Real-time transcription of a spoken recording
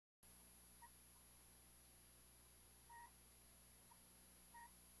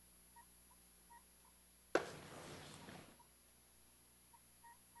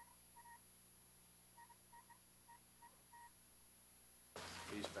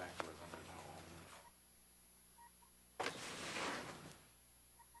back with them at home.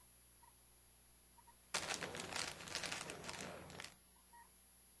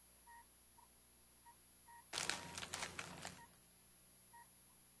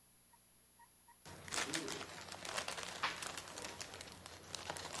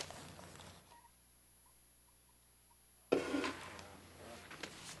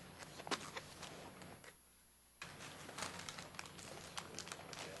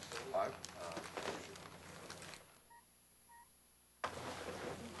 Five.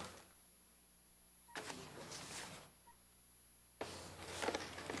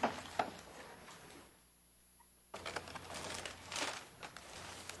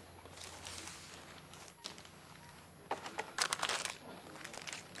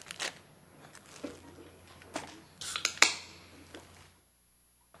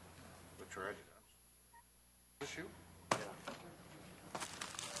 The tragedy. This you?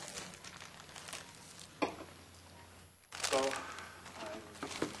 So, my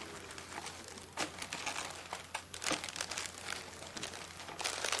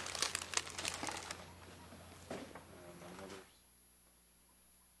mother's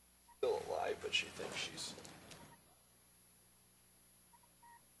Still alive, but she thinks she's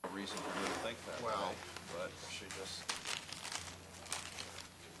a reason for me to think that Well. way. But she just,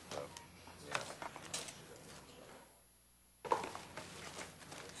 yeah.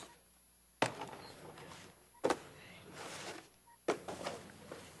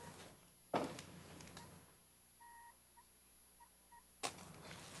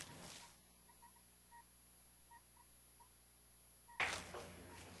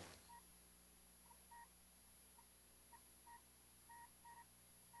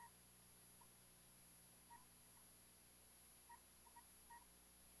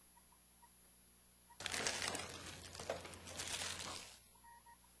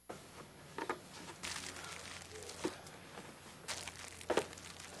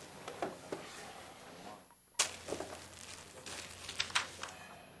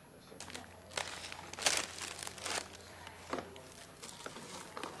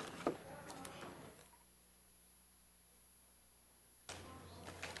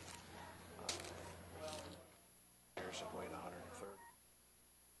 Years of weight 130.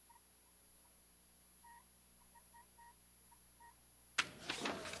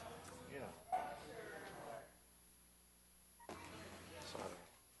 Yeah. So I don't.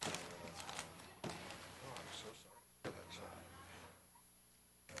 Oh, I'm so sorry. That's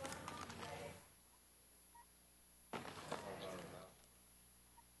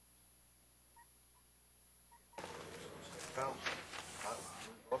well,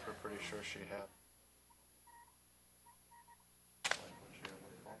 both are pretty sure she had. Like when she had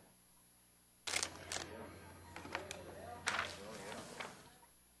lymphoma. Oh, yeah.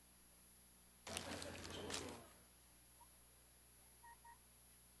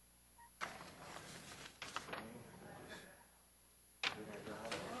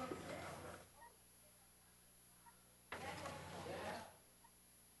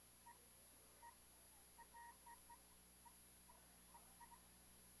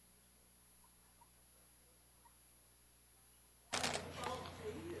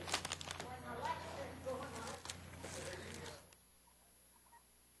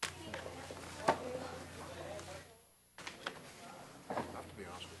 I have to be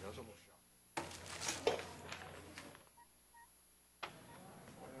honest with you, I was a little shocked.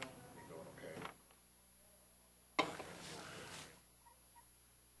 Well, you're doing okay.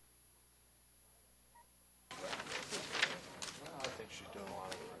 Well, I think she's doing a lot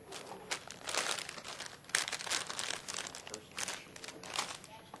of the right things. Personally,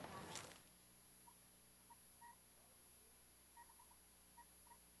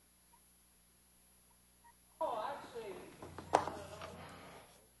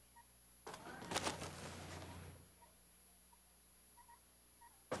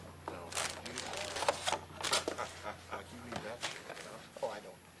 no, you need that shit, you know? Oh, I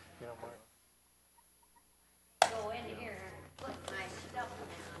don't. You know, Mark? Go in here and put my stuff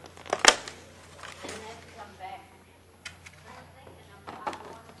down, and then come back. I'm thinking about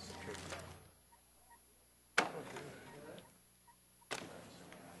one.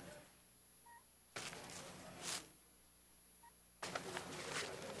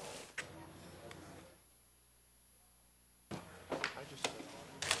 I just said,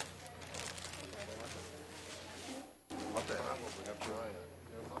 what the hell? We got dry.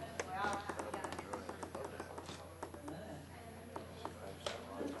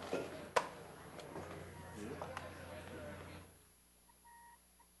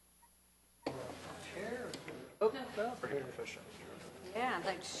 Oh, no, we're here to fish. Yeah,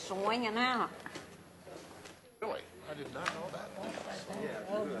 they're swinging out. Really? I did not know that.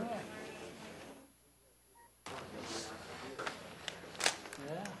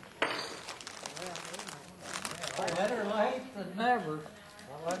 Yeah. Better late than never.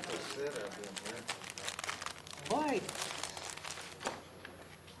 I like to sit up in here. Wait.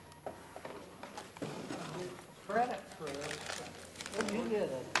 Credit for this. What did you get,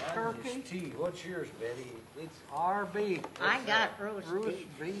 a turkey? Tea. What's yours, Betty? It's RB. I got roast beef.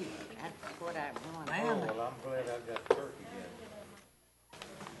 beef. That's what I want. oh, Man, well, I'm glad I got turkey then.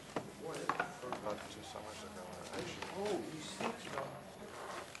 Not too so much ago. Actually, Oh, you seats wrong.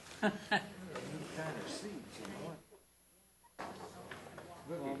 New kind of seats, you know.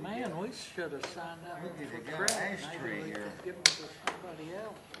 well, man, we should have signed up Look at for the guy credit. ashtray Maybe we here. could give them to somebody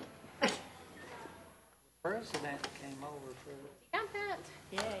else. The president came over for it. Got that?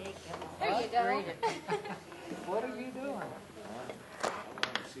 Yeah, you can. There you go. What are you doing? I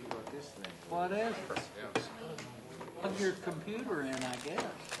want to see what this thing is. What is it? yes. Plug your computer in, I guess.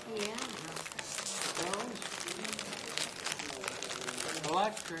 Yeah. Those?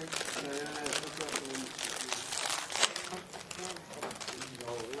 Electric.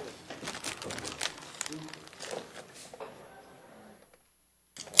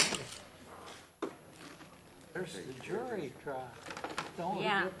 There's the jury trial. Don't we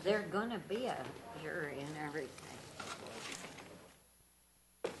Yeah, get- there's gonna be a jury and everything.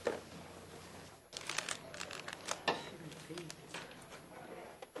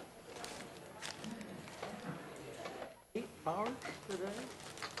 Eight hours today?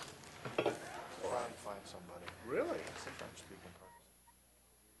 Try and find somebody. Really? It's a French-speaking person.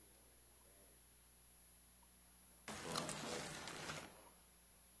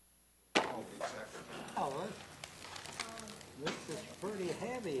 Oh, exactly. Oh, this is pretty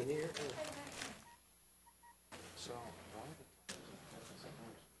heavy here. So, why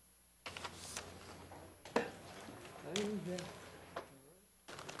There you go.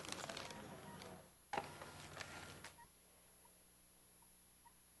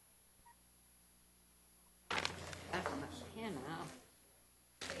 That's my pen out.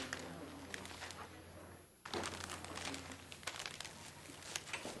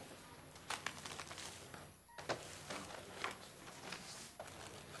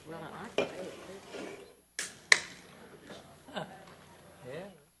 Well, I can pay it. Yeah.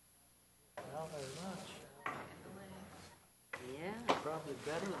 Well, there's lunch. Yeah. Probably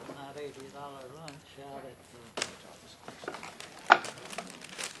better than that $80 lunch out at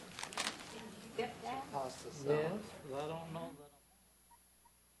Get that? Pasta the... Yes, but I don't know that.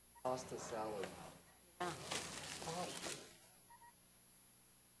 Pasta salad. Yeah.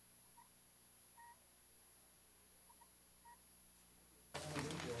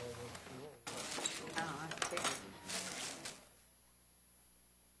 Oh, I figured.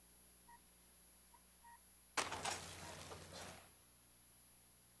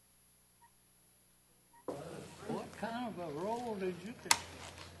 What kind of a roll did you get?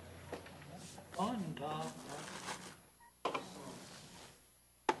 On top.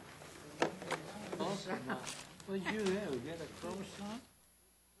 What'd you do? Get a croissant?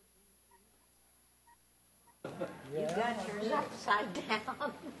 You got yours upside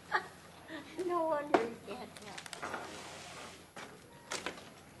down. No wonder you can't tell.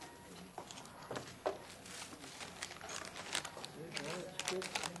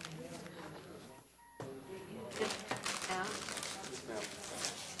 Now?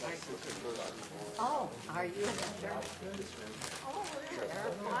 Oh, are you in the church? Oh,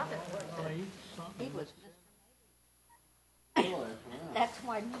 their father was Eat something. He was That's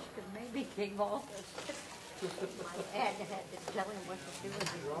why Mr. Maybe came off. My dad had to tell him what to do with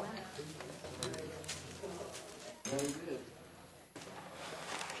his money.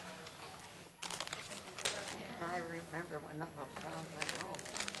 I remember when the son went home,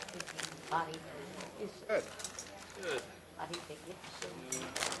 he thought he Good. Good. thought he could get some.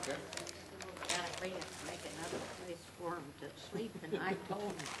 Gotta bring it, make another place for him to sleep, and I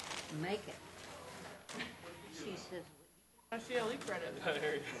told him, make it. She says, I CLE credit.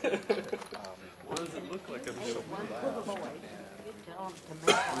 What does it look like? hey, one for the boys, you tell them to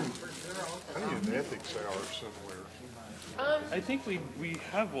make one for girls. I need an ethics hour somewhere. I think we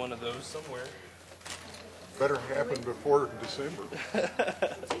have one of those somewhere. Better happen before December.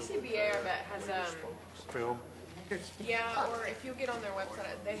 CCBA, I bet, has Film. yeah, or if you get on their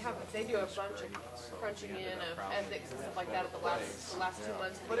website, they do a bunch of crunching in of ethics and stuff like that at the last 2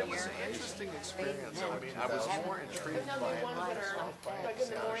 months of But the it was year. an interesting experience. I mean, I was more intrigued There's by only ones that are like in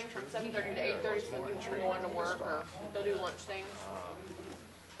the morning from 7:30 to 8:30, so people going to work or they'll do lunch things.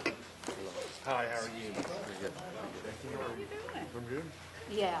 Hi, how are you? I'm good.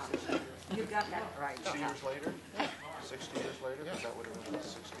 Yeah, you got that right. 60 years later? 60 years later? Is that what it was?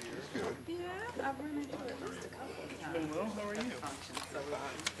 60 years? Good. Yeah, I've run into her at least a couple of times. Well, how are you? Functions, so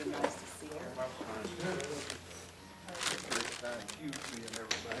it's been nice to see her.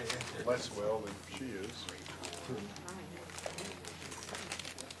 Less well than she is.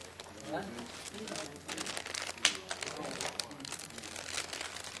 Well,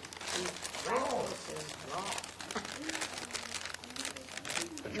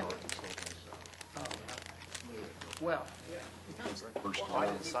 Well, I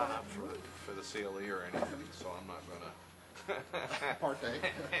didn't sign up for the CLE or anything, so I'm not gonna. Partake.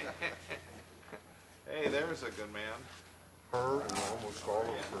 Hey, there's a good man. Her and almost all of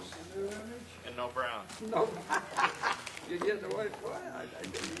her. And no Brown. no, you get the way, well, I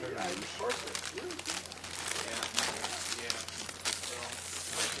enforce it. Yeah. Well,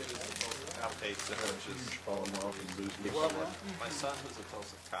 my kid is a Tulsa cop hates it, which is. Falling off in business. My son who's a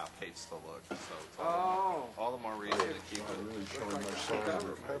Tulsa cop hates the look, so it's Oh, all the more reason to keep I'm it. really showing my signs of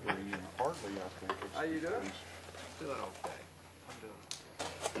recovery, and partly I think it's. how you doing? Doing okay. I'm doing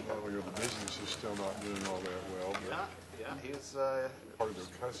okay. Well, the business is still not doing all that well, but Yeah, he's part of their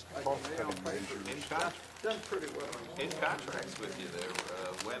cost-cutting measures. Done pretty well. in contracts with you there.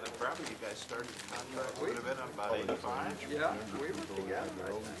 When probably you guys started contracts would have been on about 85. Yeah, we were together.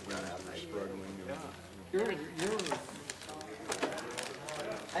 Struggling and You're,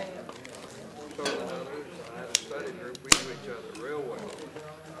 I am. So others, I had a study group, we knew each other real well.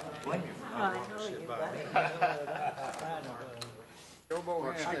 I know you got Joe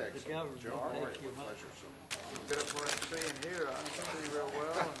Bohan, Thanks. the government, thank you much. Get up where I'm seeing here, I see real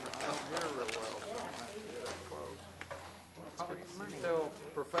well, and I don't hear real well. Close. Still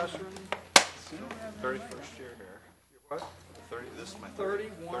professoring, 31st year here. what, 30. This is my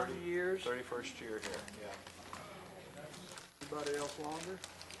 31 years? 31st year here. Yeah. Anybody else longer?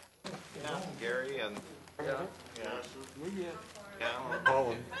 Yeah. Gary and Yeah. yeah. We get. Yeah.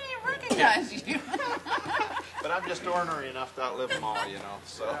 Colin, I didn't recognize you. But I'm just ornery enough to outlive them all, you know.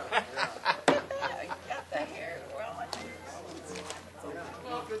 So. Yeah, you got the hair well.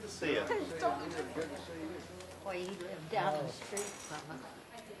 Well, good to see you. Well, you live down the street from us.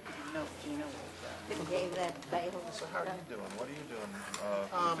 No, you know. Who gave that bail? So how are you doing? What are you doing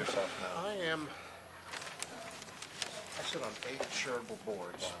with yourself now? I sit on 8 charitable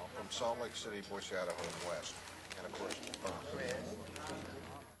boards from Salt Lake City, Boise, Idaho, and West. And of course,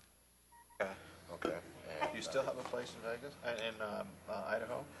 Okay. okay. Do you still have a place in Vegas? In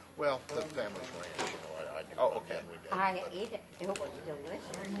Idaho? Well, the family's ranch, you know, I do Oh, what okay. we did. I ate it. It was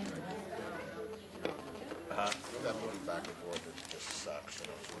delicious. That moving back and forth, it just sucks, you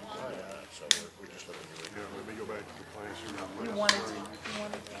know. So we're just living yeah, let me go back to the classroom. You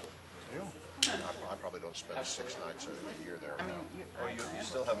wanted to. I probably don't spend 6 nights a year there now. Oh, you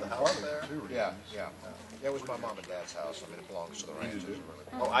still have the house there? Yeah. Yeah, it was my mom and dad's house. I mean, it belongs to the ranch.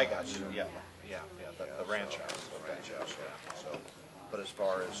 Oh, I got you. Yeah. The ranch house. The ranch house, yeah. So, but as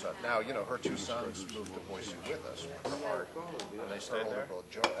far as, now, you know, her 2 sons moved to Boise with us. And they stayed there?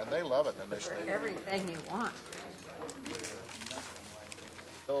 And they love it, and they stay there. Everything you want.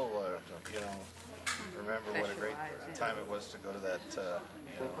 Still, you know, remember what a great time it was to go to that, you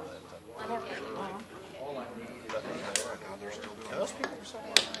know, and those people are so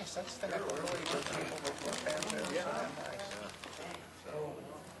nice. That's the really good people that work down there. Yeah.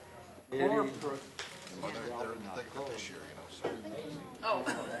 They're good this year, you know, so. Oh.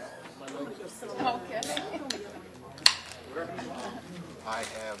 Okay. I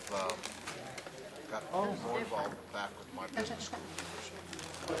have got more involved back with my business school.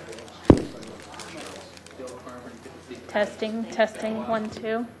 Testing, testing, 1,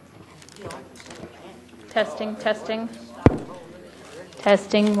 2. Testing, testing.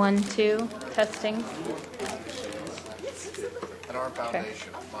 Testing, 1, 2. Testing. And our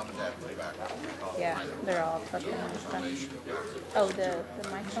foundation, mom and dad put back. Yeah, they're all fucking fun. Oh, the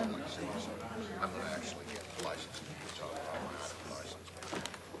microphone? I'm going to actually get licensed in Utah. I'm going to have a license.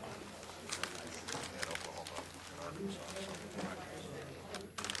 In Oklahoma and Arkansas.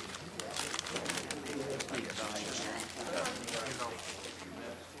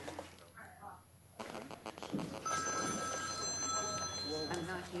 I'm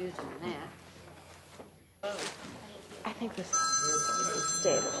not using that. I think this is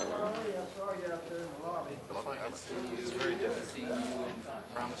stable. It's very different.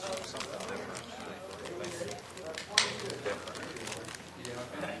 Promise you something different.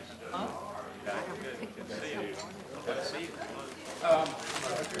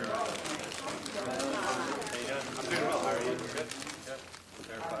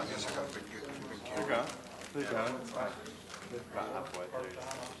 I guess I got a big No,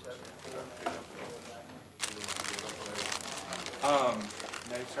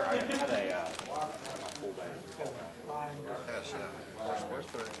 sir, I had a full day.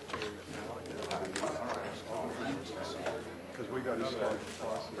 Yes, Because we got to start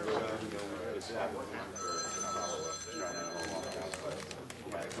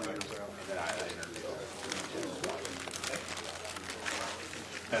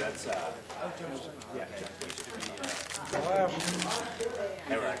That's, yeah,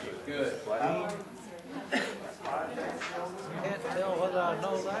 they were actually good. Can't tell whether I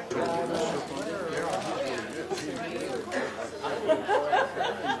know that guy.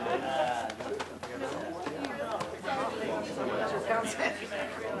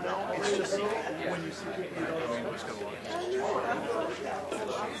 It's just when you see people, you know, it's going to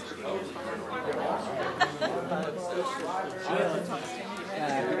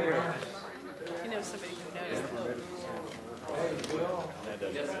You know somebody who knows.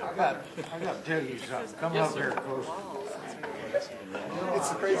 I got to tell you something. Come up here close. It's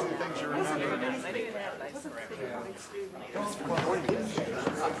the crazy things you remember.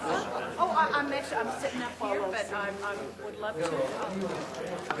 Oh, I'm actually, I'm sitting up here, but I would love to.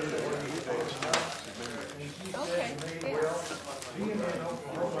 Okay.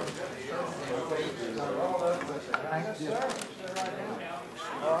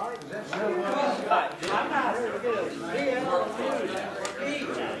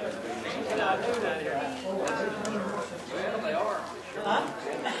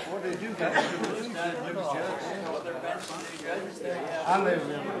 What did you guys do? I live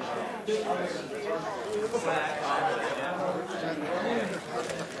in.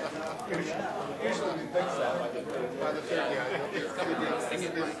 by the third, yeah,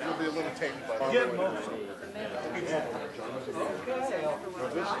 you'll be a little tamed by the Get way. most of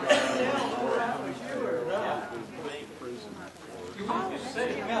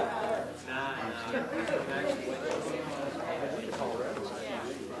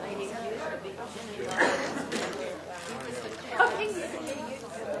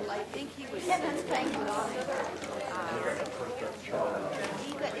I think he was sent back to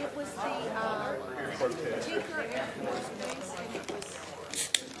it was the Tinker Air Force Base, and it was.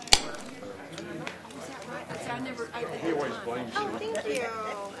 Is that right? I never. He always blames you. Oh, thank you. I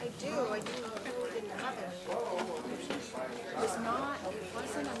do. I really didn't have it. It was not. It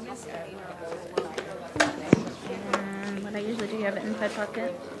wasn't a misdemeanor. What I usually do, you have it in my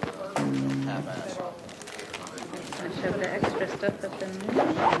pocket. I shove the extra stuff up in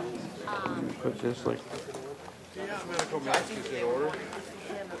there. Put this like. Medical mask is in order.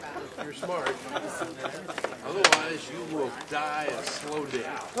 You're smart. Otherwise, you will die a slow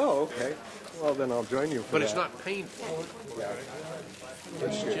death. Oh, okay. Well, then I'll join you for But it's not painful.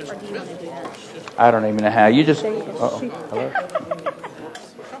 It's just I don't even know how. You just. Uh-oh. Hello?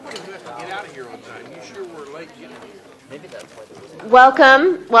 somebody who has to get out of here on time. You sure we're late getting here?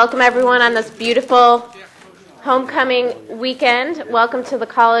 Welcome everyone on this beautiful homecoming weekend. Welcome to the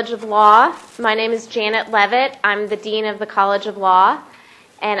College of Law. My name is Janet Levitt. I'm the Dean of the College of Law.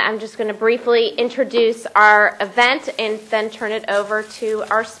 And I'm just going to briefly introduce our event and then turn it over to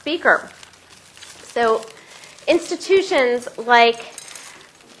our speaker. So, institutions like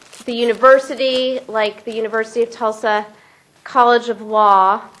the University of Tulsa College of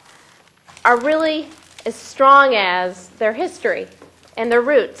Law, are really as strong as their history and their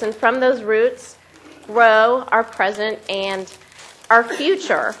roots. And from those roots grow our present and our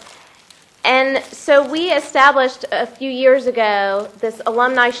future. And so we established a few years ago this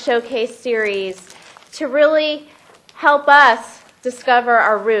Alumni Showcase series to really help us discover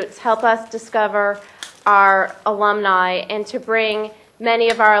our roots, help us discover our alumni, and to bring many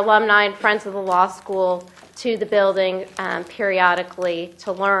of our alumni and friends of the law school to the building periodically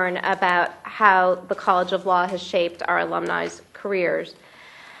to learn about how the College of Law has shaped our alumni's careers.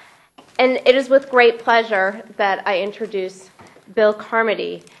 And it is with great pleasure that I introduce Bill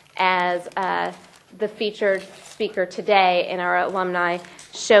Carmody as the featured speaker today in our Alumni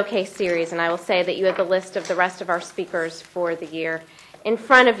Showcase series. And I will say that you have the list of the rest of our speakers for the year in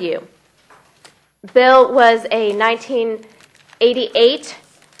front of you. Bill was a 1988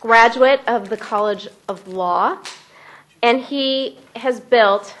 graduate of the College of Law, and he has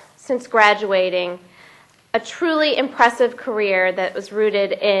built, since graduating, a truly impressive career that was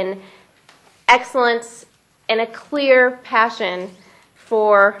rooted in excellence and a clear passion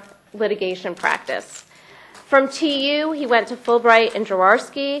for litigation practice. From TU, he went to Fulbright and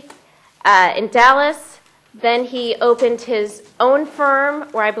Jaworski in Dallas. Then he opened his own firm,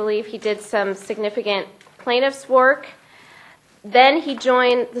 where I believe he did some significant plaintiff's work. Then he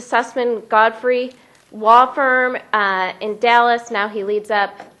joined the Sussman Godfrey law firm in Dallas. Now he leads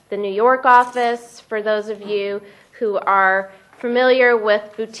up the New York office. For those of you who are familiar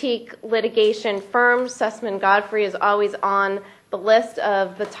with boutique litigation firms, Sussman Godfrey is always on the list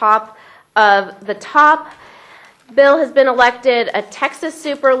of the top of the top. Bill has been elected a Texas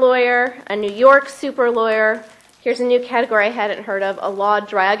super lawyer, a New York super lawyer. Here's a new category I hadn't heard of, a law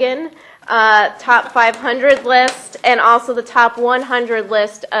dragon, top 500 list, and also the top 100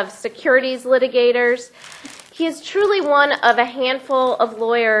 list of securities litigators. He is truly one of a handful of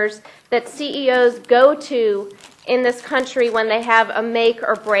lawyers that CEOs go to in this country when they have a make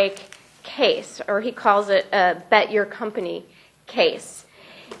or break case, or he calls it a bet your company case.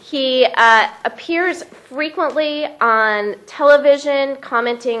 He appears frequently on television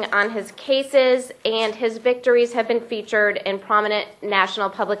commenting on his cases, and his victories have been featured in prominent national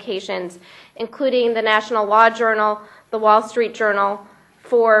publications, including the National Law Journal, the Wall Street Journal,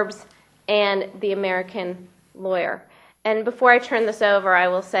 Forbes, and the American Lawyer. And before I turn this over, I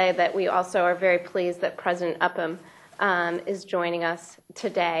will say that we also are very pleased that President Upham is joining us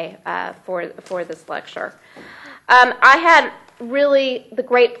today for this lecture. I had really the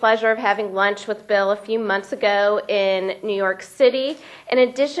great pleasure of having lunch with Bill a few months ago in New York City. In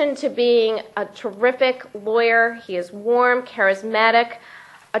addition to being a terrific lawyer, he is warm, charismatic,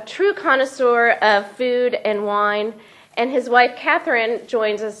 a true connoisseur of food and wine. And his wife, Catherine,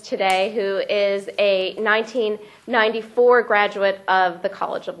 joins us today, who is a 1994 graduate of the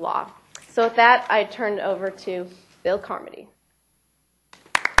College of Law. So with that, I turn it over to Bill Carmody.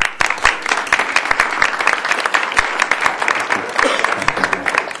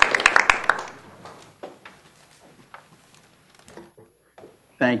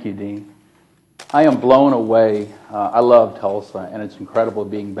 Thank you, Dean. I am blown away. I love Tulsa, and it's incredible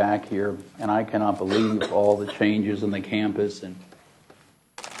being back here, and I cannot believe all the changes in the campus. And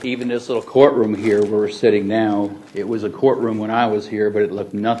even this little courtroom here where we're sitting now, it was a courtroom when I was here, but it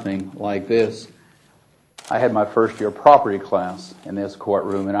looked nothing like this. I had my first year property class in this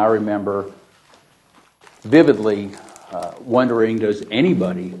courtroom, and I remember vividly wondering, does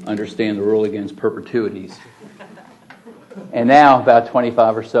anybody understand the rule against perpetuities? And now, about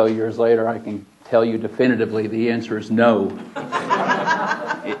 25 or so years later, I can tell you definitively the answer is no.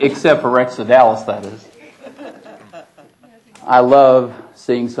 Except for Rex Dallas, that is. I love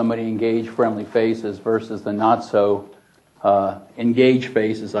seeing somebody engage friendly faces versus the not so engaged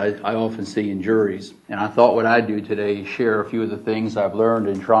faces I often see in juries. And I thought what I'd do today is share a few of the things I've learned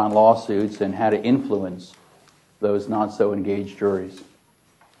in trying lawsuits and how to influence those not so engaged juries.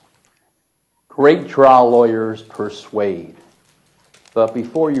 Great trial lawyers persuade. But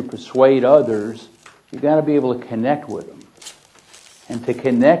before you persuade others, you got to be able to connect with them. And to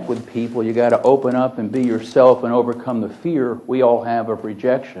connect with people, you got to open up and be yourself and overcome the fear we all have of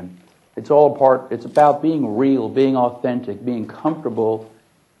rejection. It's about being real, being authentic, being comfortable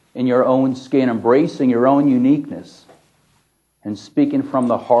in your own skin, embracing your own uniqueness, and speaking from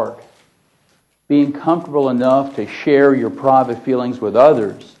the heart. Being comfortable enough to share your private feelings with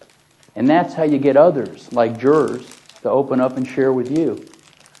others. And that's how you get others, like jurors, to open up and share with you.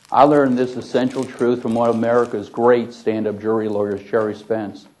 I learned this essential truth from one of America's great stand-up jury lawyers, Jerry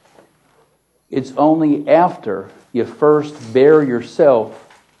Spence. It's only after you first bare yourself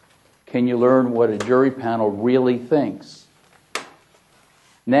can you learn what a jury panel really thinks.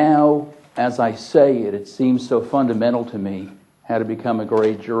 Now, as I say it, it seems so fundamental to me how to become a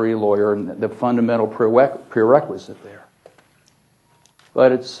great jury lawyer and the fundamental prerequisite there.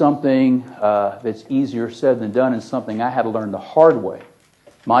 But it's something that's easier said than done, and something I had to learn the hard way.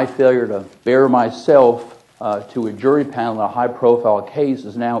 My failure to bear myself to a jury panel in a high-profile case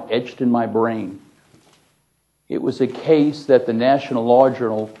is now etched in my brain. It was a case that the National Law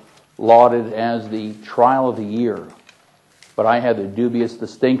Journal lauded as the trial of the year, but I had the dubious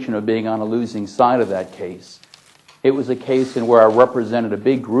distinction of being on a losing side of that case. It was a case in where I represented a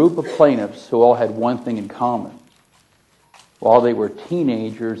big group of plaintiffs who all had one thing in common. While they were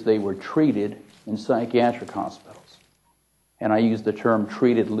teenagers, they were treated in psychiatric hospitals. And I use the term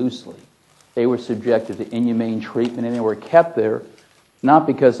treated loosely. They were subjected to inhumane treatment, and they were kept there not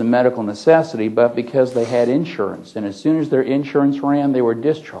because of medical necessity, but because they had insurance. And as soon as their insurance ran, they were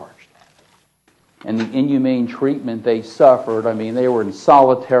discharged. And the inhumane treatment they suffered, they were in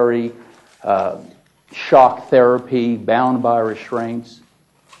solitary shock therapy, bound by restraints.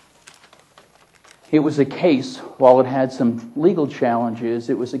 It was a case, while it had some legal challenges,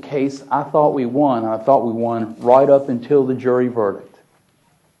 it was a case I thought we won. I thought we won right up until the jury verdict.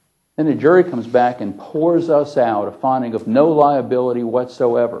 Then the jury comes back and pours us out a finding of no liability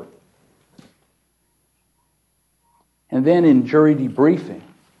whatsoever. And then in jury debriefing,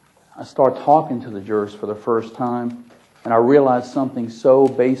 I start talking to the jurors for the first time, and I realize something so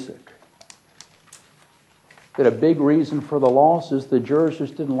basic. That a big reason for the loss is the jurors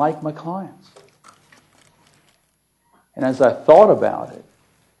just didn't like my clients. And as I thought about it,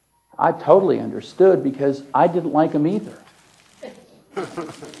 I totally understood because I didn't like them either.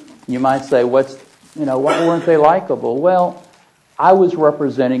 You might say, why weren't they likable? Well, I was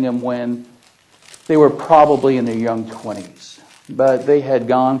representing them when they were probably in their young 20s. But they had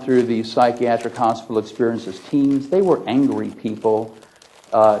gone through the psychiatric hospital experience as teens. They were angry people,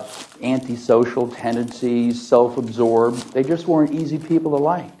 antisocial tendencies, self-absorbed. They just weren't easy people to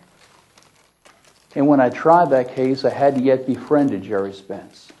like. And when I tried that case, I hadn't yet befriended Jerry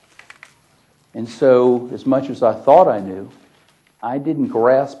Spence. And so, as much as I thought I knew, I didn't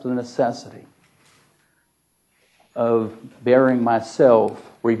grasp the necessity of bearing myself,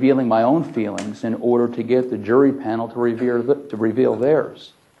 revealing my own feelings in order to get the jury panel to reveal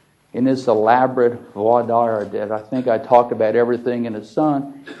theirs. In this elaborate voir dire that I think I talked about everything in the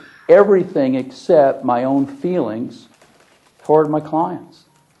sun, everything except my own feelings toward my clients.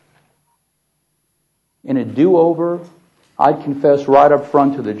 In a do-over, I'd confess right up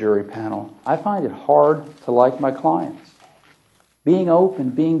front to the jury panel, I find it hard to like my clients. Being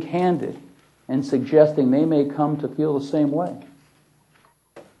open, being candid, and suggesting they may come to feel the same way.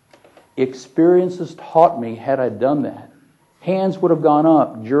 Experiences taught me, had I done that, hands would have gone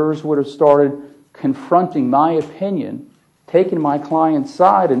up, jurors would have started confronting my opinion, taking my client's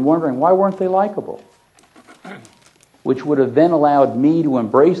side and wondering why weren't they likable? Which would have then allowed me to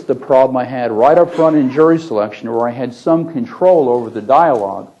embrace the problem I had right up front in jury selection, where I had some control over the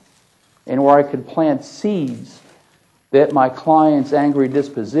dialogue and where I could plant seeds that my clients' angry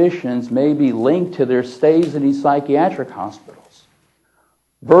dispositions may be linked to their stays in these psychiatric hospitals,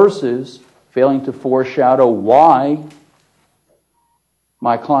 versus failing to foreshadow why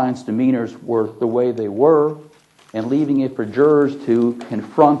my clients' demeanors were the way they were, and leaving it for jurors to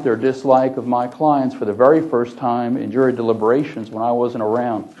confront their dislike of my clients for the very first time in jury deliberations when I wasn't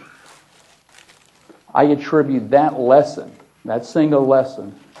around. I attribute that lesson, that single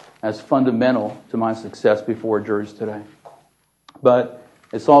lesson, as fundamental to my success before juries today. But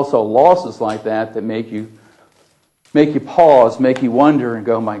it's also losses like that that make you pause, make you wonder and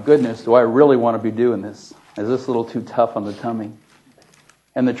go, my goodness, do I really want to be doing this? Is this a little too tough on the tummy?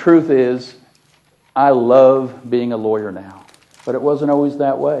 And the truth is, I love being a lawyer now, but it wasn't always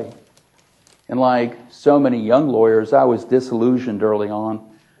that way. And like so many young lawyers, I was disillusioned early on.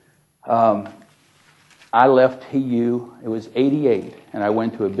 I left TU, it was 88, and I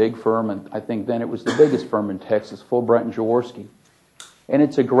went to a big firm, and I think then it was the biggest firm in Texas, Fulbright and Jaworski. And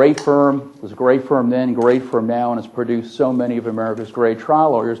it's a great firm, it was a great firm then, great firm now, and it's produced so many of America's great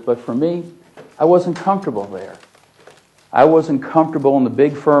trial lawyers, but for me, I wasn't comfortable there. I wasn't comfortable in the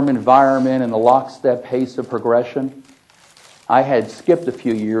big firm environment and the lockstep pace of progression. I had skipped a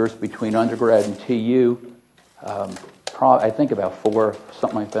few years between undergrad and TU, I think about 4,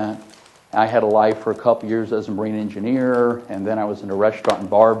 something like that. I had a life for a couple years as a marine engineer, and then I was in the restaurant and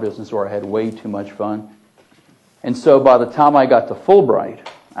bar business where I had way too much fun. And so by the time I got to Fulbright,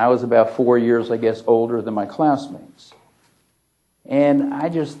 I was about 4 years, I guess, older than my classmates. And I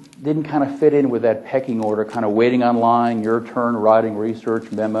just didn't kind of fit in with that pecking order, kind of waiting online, your turn, writing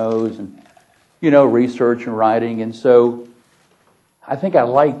research memos and, research and writing. And so I think I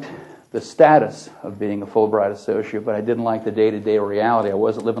liked the status of being a Fulbright associate, but I didn't like the day-to-day reality. I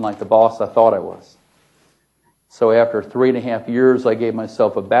wasn't living like the boss I thought I was. So after 3.5 years, I gave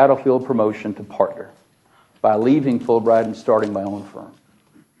myself a battlefield promotion to partner by leaving Fulbright and starting my own firm.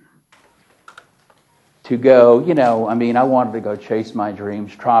 To go, I wanted to go chase my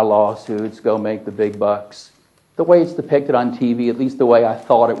dreams, try lawsuits, go make the big bucks. The way it's depicted on TV, at least the way I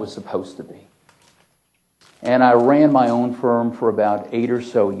thought it was supposed to be. And I ran my own firm for about 8 or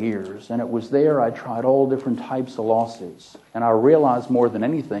so years, and it was there I tried all different types of lawsuits. And I realized more than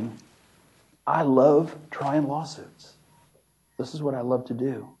anything, I love trying lawsuits. This is what I love to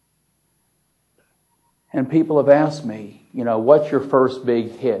do. And people have asked me, what's your first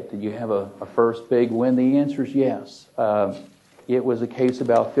big hit? Did you have a first big win? The answer is yes. It was a case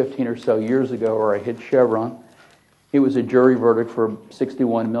about 15 or so years ago where I hit Chevron. It was a jury verdict for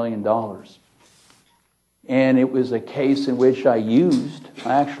 $61 million. And it was a case in which I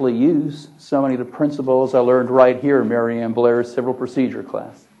actually used so many of the principles I learned right here in Mary Ann Blair's civil procedure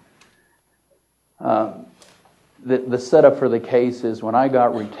class. The setup for the case is when I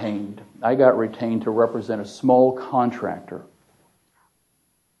got retained to represent a small contractor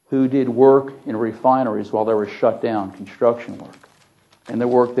who did work in refineries while they were shut down, construction work. And the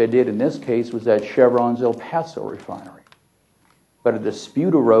work they did in this case was at Chevron's El Paso refinery. but a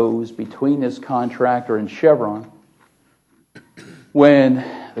dispute arose between this contractor and Chevron when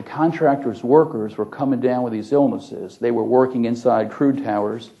the contractor's workers were coming down with these illnesses. They were working inside crude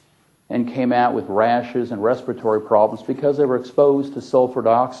towers and came out with rashes and respiratory problems because they were exposed to sulfur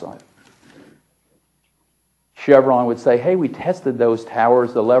dioxide. Chevron would say, hey, we tested those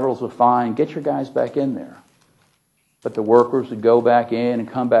towers, the levels were fine, get your guys back in there. But the workers would go back in and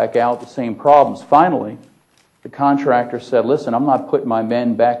come back out, the same problems. Finally, the contractor said, listen, I'm not putting my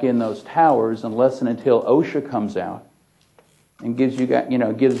men back in those towers unless and until OSHA comes out and gives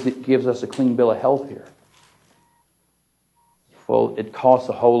us a clean bill of health here. Well, it costs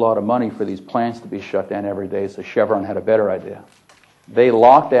a whole lot of money for these plants to be shut down every day, so Chevron had a better idea. They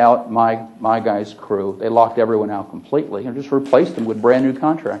locked out my guys' crew. They locked everyone out completely and just replaced them with brand new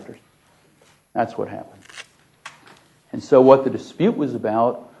contractors. That's what happened. And so what the dispute was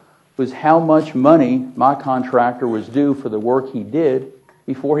about was how much money my contractor was due for the work he did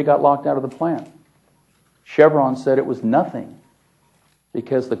before he got locked out of the plant. Chevron said it was nothing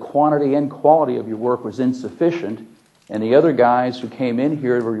because the quantity and quality of your work was insufficient, and the other guys who came in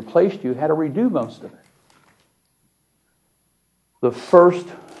here to replace you had to redo most of it. The first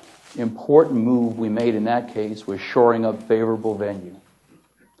important move we made in that case was shoring up favorable venue.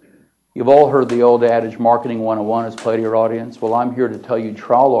 You've all heard the old adage, Marketing 101 has played to your audience. Well, I'm here to tell you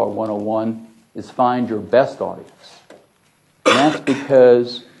Trial Law 101 is find your best audience. And that's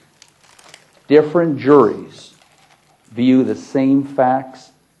because different juries view the same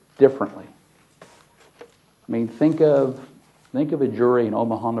facts differently. I mean, think of a jury in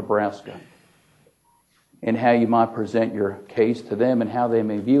Omaha, Nebraska, and how you might present your case to them and how they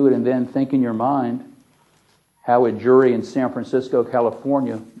may view it, and then think in your mind how a jury in San Francisco,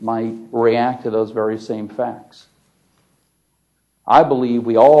 California might react to those very same facts. I believe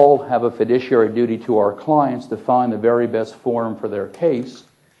we all have a fiduciary duty to our clients to find the very best forum for their case,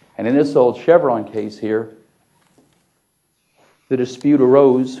 and in this old Chevron case here, the dispute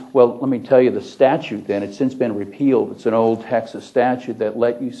arose. Well, let me tell you the statute then. It's since been repealed. It's an old Texas statute that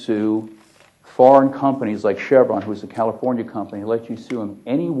let you sue foreign companies like Chevron, who's a California company, let you sue them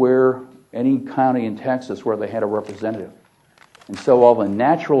anywhere, any county in Texas where they had a representative. And so while the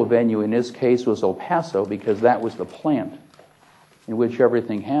natural venue in this case was El Paso, because that was the plant in which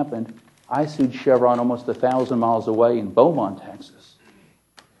everything happened, I sued Chevron almost 1,000 miles away in Beaumont, Texas,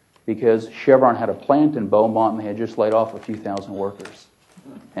 because Chevron had a plant in Beaumont and they had just laid off a few thousand workers.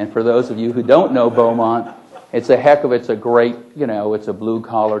 And for those of you who don't know Beaumont, it's a great, it's a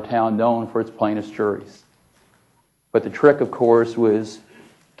blue-collar town known for its plaintiff's juries. But the trick, of course, was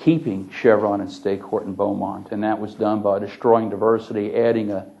keeping Chevron in state court in Beaumont, and that was done by destroying diversity,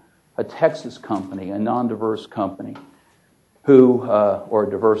 adding a Texas company, a non-diverse company, or a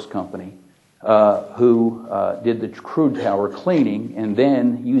diverse company, who did the crude tower cleaning, and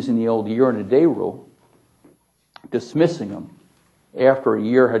then, using the old year-and-a-day rule, dismissing them after a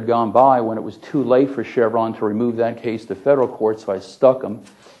year had gone by when it was too late for Chevron to remove that case to federal court, so I stuck them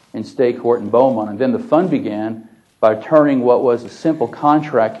in state court in Beaumont. And then the fun began by turning what was a simple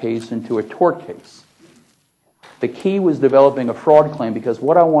contract case into a tort case. The key was developing a fraud claim, because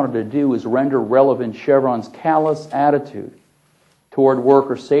what I wanted to do is render relevant Chevron's callous attitude toward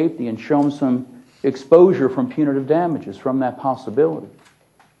worker safety and show them some exposure from punitive damages from that possibility.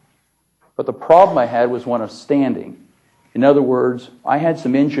 But the problem I had was one of standing. In other words, I had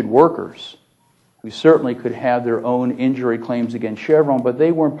some injured workers who certainly could have their own injury claims against Chevron, but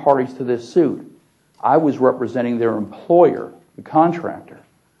they weren't parties to this suit. I was representing their employer, the contractor.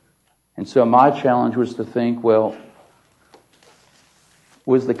 And so my challenge was to think, well,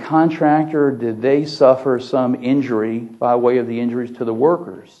 was the contractor, did they suffer some injury by way of the injuries to the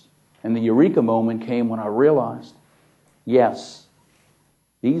workers? And the eureka moment came when I realized, yes,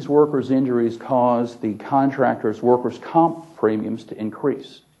 these workers' injuries caused the contractor's workers' comp premiums to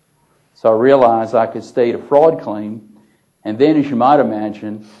increase. So I realized I could state a fraud claim, and then, as you might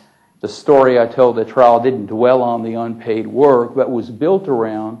imagine, the story I told at trial didn't dwell on the unpaid work, but was built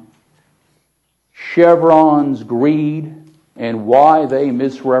around Chevron's greed and why they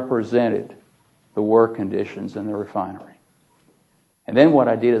misrepresented the work conditions in the refinery. And then what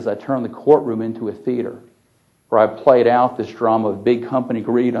I did is I turned the courtroom into a theater, where I played out this drama of big company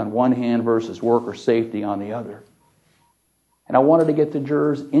greed on one hand versus worker safety on the other. And I wanted to get the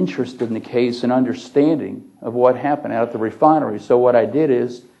jurors interested in the case and understanding of what happened out at the refinery. So what I did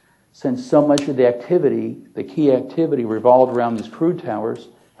is, since so much of the activity, the key activity, revolved around these crude towers,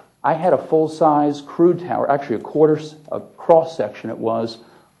 I had a full-size crude tower, actually a cross-section it was,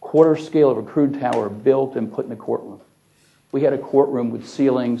 quarter scale of a crude tower built and put in the courtroom. We had a courtroom with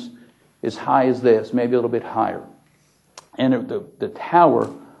ceilings as high as this, maybe a little bit higher. And the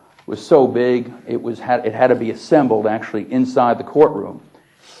tower was so big, it had to be assembled actually inside the courtroom.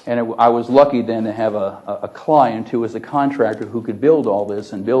 And I was lucky then to have a client who was a contractor who could build all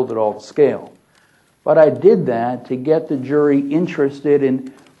this and build it all to scale. But I did that to get the jury interested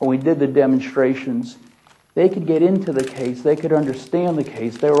in, when we did the demonstrations, they could get into the case, they could understand the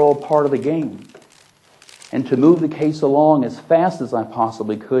case, they were all part of the game. And to move the case along as fast as I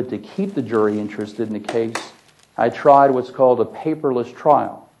possibly could to keep the jury interested in the case, I tried what's called a paperless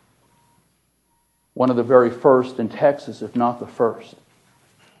trial. One of the very first in Texas, if not the first.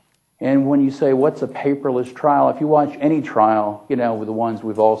 And when you say, what's a paperless trial? If you watch any trial, with the ones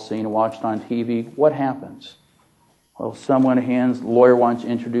we've all seen and watched on TV, what happens? Well, the lawyer wants to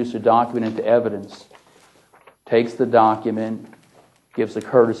introduce a document into evidence, takes the document, gives a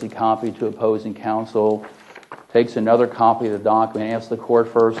courtesy copy to opposing counsel, takes another copy of the document, asks the court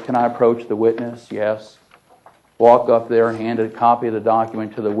first, can I approach the witness? Yes. Walk up there, hand a copy of the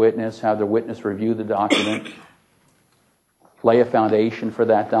document to the witness, have the witness review the document, lay a foundation for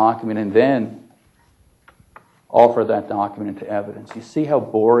that document, and then offer that document into evidence. You see how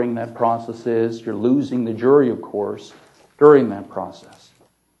boring that process is? You're losing the jury, of course, during that process.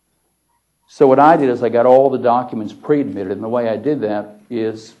 So what I did is I got all the documents pre-admitted, and the way I did that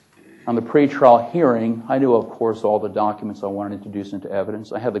is on the pre-trial hearing, I knew, of course, all the documents I wanted to introduce into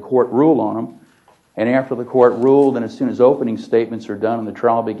evidence. I had the court rule on them, and after the court ruled, and as soon as opening statements are done and the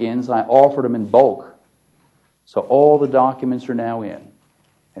trial begins, I offered them in bulk. So all the documents are now in.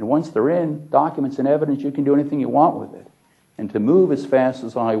 And once they're in, documents and evidence, you can do anything you want with it. And to move as fast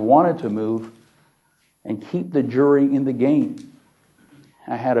as I wanted to move and keep the jury in the game,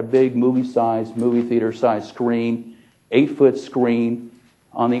 I had a big movie theater-sized screen, 8-foot screen.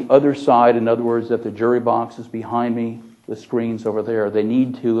 On the other side, in other words, that the jury box is behind me, the screen's over there. They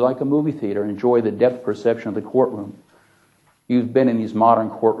need to, like a movie theater, enjoy the depth perception of the courtroom. You've been in these modern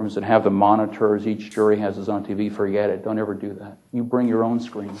courtrooms that have the monitors, each jury has his own TV, forget it. Don't ever do that. You bring your own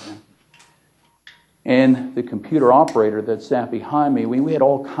screen in. And the computer operator that sat behind me, we had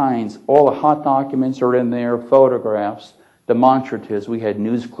all kinds. All the hot documents are in there, photographs, demonstratives. We had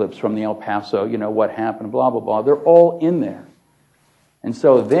news clips from the El Paso, what happened, blah, blah, blah. They're all in there. And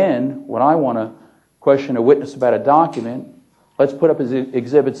so then, when I want to question a witness about a document, let's put up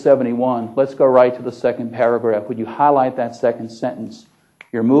Exhibit 71. Let's go right to the second paragraph. Would you highlight that second sentence?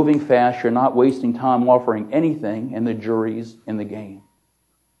 You're moving fast. You're not wasting time offering anything, and the jury's in the game.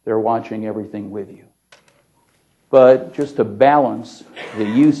 They're watching everything with you. But just to balance the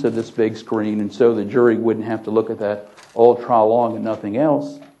use of this big screen, and so the jury wouldn't have to look at that all trial long and nothing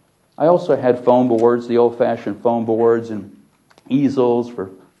else, I also had foam boards, the old-fashioned foam boards, and easels for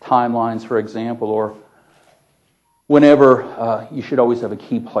timelines, for example, or whenever you should always have a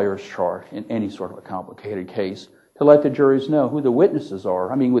key players chart in any sort of a complicated case to let the juries know who the witnesses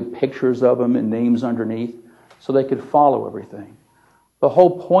are. I mean, with pictures of them and names underneath so they could follow everything. The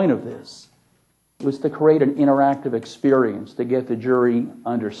whole point of this was to create an interactive experience to get the jury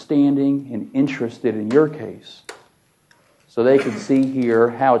understanding and interested in your case so they could see here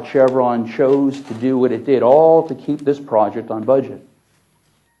how Chevron chose to do what it did, all to keep this project on budget.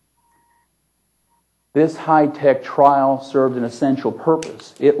 This high-tech trial served an essential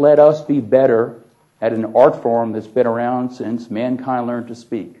purpose. It let us be better at an art form that's been around since mankind learned to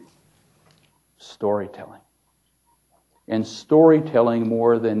speak. Storytelling. And storytelling,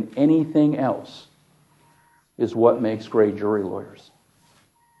 more than anything else, is what makes great jury lawyers.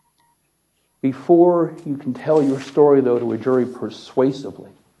 Before you can tell your story, though, to a jury persuasively,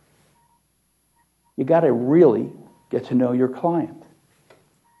 you got to really get to know your client.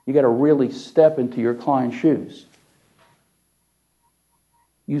 You got to really step into your client's shoes.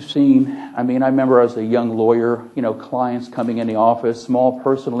 You've seen, I remember as a young lawyer, clients coming in the office, small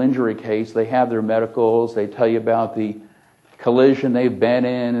personal injury case, they have their medicals, they tell you about the collision they've been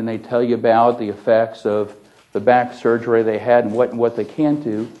in, and they tell you about the effects of the back surgery they had and what they can't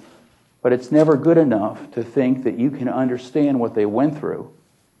do. But it's never good enough to think that you can understand what they went through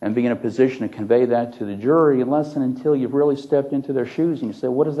and be in a position to convey that to the jury unless and until you've really stepped into their shoes and you say,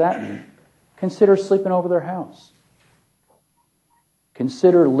 what does that mean? Consider sleeping over their house.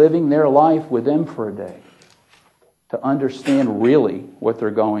 Consider living their life with them for a day to understand really what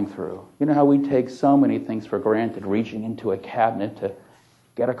they're going through. You know how we take so many things for granted, reaching into a cabinet to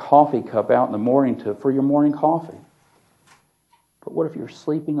get a coffee cup out in the morning for your morning coffee. But what if you're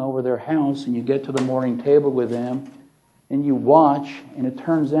sleeping over their house and you get to the morning table with them and you watch, and it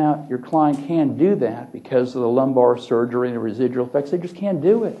turns out your client can't do that because of the lumbar surgery and the residual effects. They just can't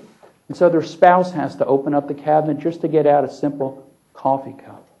do it. And so their spouse has to open up the cabinet just to get out a simple coffee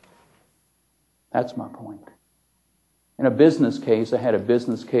cup. That's my point. In a business case, I had a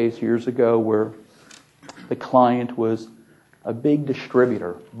business case years ago where the client was a big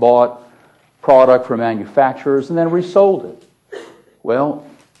distributor, bought product from manufacturers and then resold it. Well,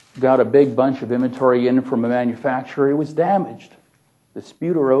 got a big bunch of inventory in from a manufacturer. It was damaged.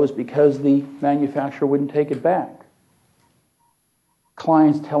 Dispute arose because the manufacturer wouldn't take it back.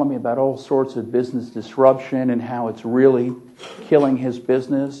 Clients telling me about all sorts of business disruption and how it's really killing his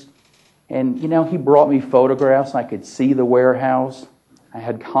business. And, he brought me photographs. I could see the warehouse. I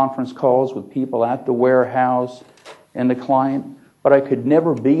had conference calls with people at the warehouse and the client. But I could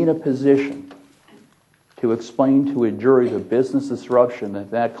never be in a position to explain to a jury the business disruption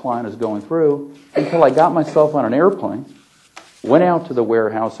that client is going through until I got myself on an airplane, went out to the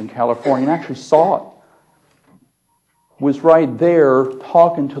warehouse in California and actually saw it. Was right there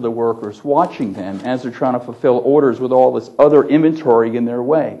talking to the workers, watching them as they're trying to fulfill orders with all this other inventory in their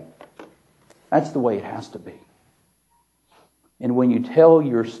way. That's the way it has to be. And when you tell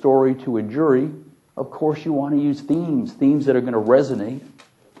your story to a jury, of course you want to use themes that are going to resonate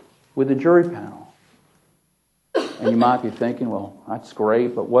with the jury panel. And you might be thinking, well, that's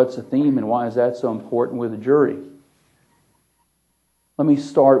great, but what's a theme and why is that so important with a jury? Let me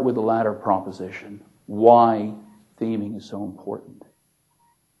start with the latter proposition. Why theming is so important.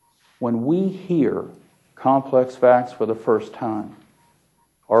 When we hear complex facts for the first time,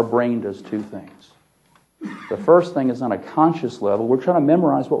 our brain does two things. The first thing is on a conscious level, we're trying to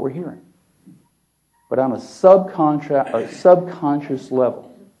memorize what we're hearing. But on a subconscious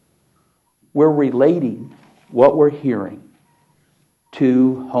level, we're relating what we're hearing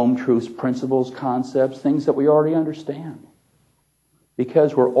to home truths, principles, concepts, things that we already understand.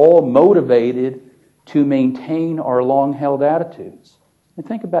 Because we're all motivated to maintain our long-held attitudes. And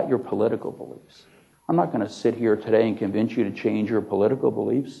think about your political beliefs. I'm not going to sit here today and convince you to change your political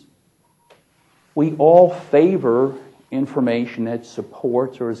beliefs. We all favor information that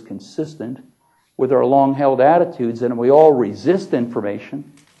supports or is consistent with our long-held attitudes, and we all resist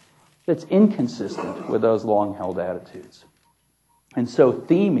information that's inconsistent with those long-held attitudes. And so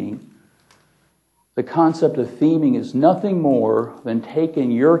theming, the concept of theming is nothing more than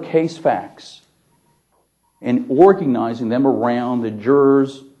taking your case facts and organizing them around the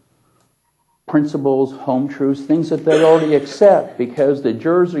jurors' principles, home truths, things that they already accept, because the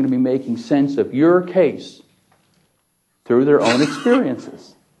jurors are going to be making sense of your case through their own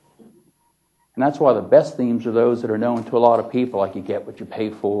experiences. And that's why the best themes are those that are known to a lot of people, like you get what you pay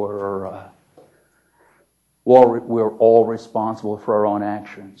for, or we're all responsible for our own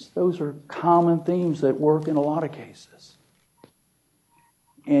actions. Those are common themes that work in a lot of cases.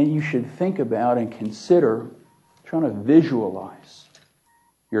 And you should think about and consider trying to visualize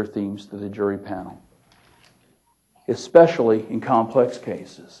your themes to the jury panel, especially in complex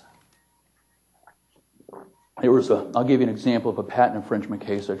cases. I'll give you an example of a patent infringement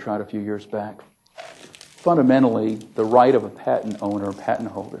case I tried a few years back. Fundamentally, the right of a patent owner or patent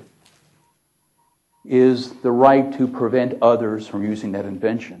holder is the right to prevent others from using that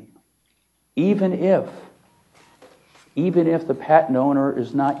invention, even if the patent owner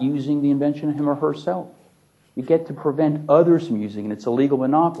is not using the invention him or herself. You get to prevent others from using it. It's a legal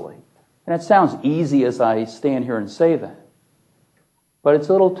monopoly. And it sounds easy as I stand here and say that. But it's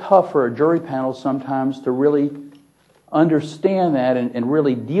a little tough for a jury panel sometimes to really understand that and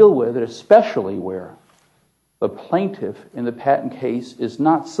really deal with it, especially where the plaintiff in the patent case is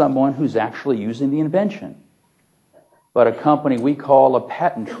not someone who's actually using the invention, but a company we call a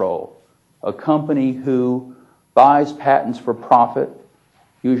patent troll, a company who buys patents for profit,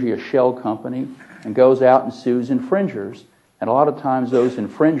 usually a shell company, and goes out and sues infringers. And a lot of times those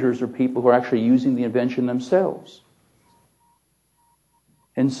infringers are people who are actually using the invention themselves.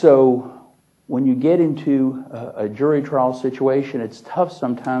 And so when you get into a jury trial situation, it's tough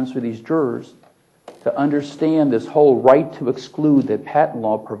sometimes for these jurors to understand this whole right to exclude that patent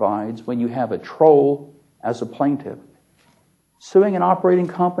law provides when you have a troll as a plaintiff suing an operating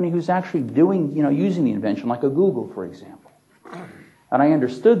company who's actually using the invention, like a Google, for example. And I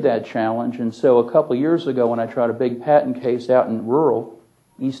understood that challenge, and so a couple of years ago when I tried a big patent case out in rural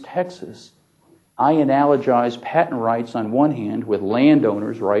East Texas, I analogized patent rights on one hand with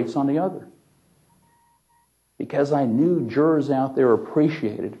landowners' rights on the other. Because I knew jurors out there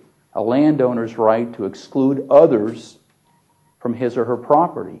appreciated a landowner's right to exclude others from his or her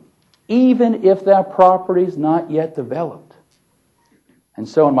property, even if that property is not yet developed. And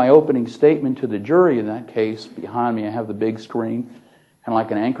so in my opening statement to the jury in that case, behind me I have the big screen, and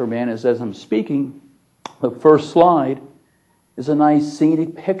like an anchor man, as I'm speaking, the first slide is a nice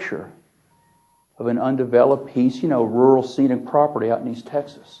scenic picture of an undeveloped piece, rural scenic property out in East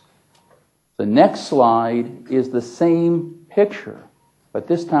Texas. The next slide is the same picture, but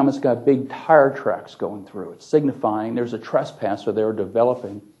this time it's got big tire tracks going through it, signifying there's a trespasser there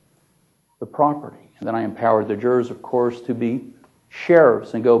developing the property. And then I empowered the jurors, of course, to be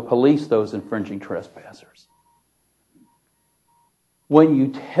sheriffs and go police those infringing trespassers. When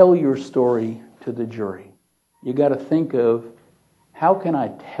you tell your story to the jury, you got to think of, how can I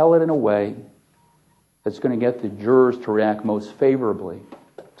tell it in a way that's going to get the jurors to react most favorably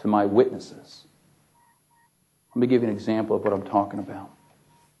to my witnesses? Let me give you an example of what I'm talking about.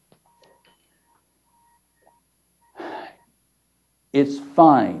 It's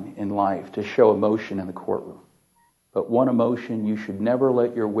fine in life to show emotion in the courtroom, but one emotion you should never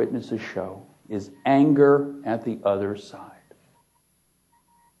let your witnesses show is anger at the other side.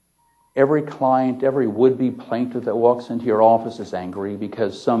 Every client, every would-be plaintiff that walks into your office is angry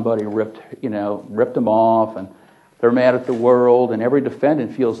because somebody ripped them off, and they're mad at the world, and every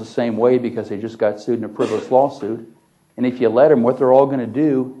defendant feels the same way because they just got sued in a frivolous lawsuit. And if you let them, what they're all going to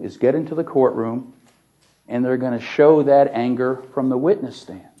do is get into the courtroom, and they're going to show that anger from the witness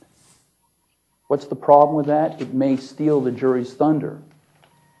stand. What's the problem with that? It may steal the jury's thunder.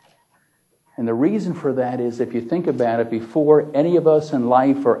 And the reason for that is, if you think about it, before any of us in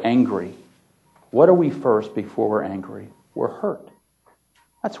life are angry, what are we first before we're angry? We're hurt.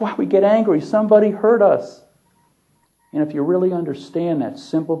 That's why we get angry. Somebody hurt us. And if you really understand that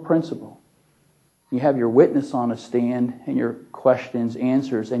simple principle, you have your witness on a stand and your questions,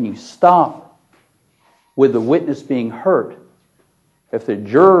 answers, and you stop with the witness being hurt. If the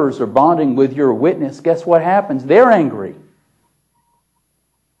jurors are bonding with your witness, guess what happens? They're angry.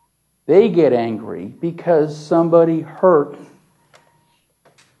 They get angry because somebody hurt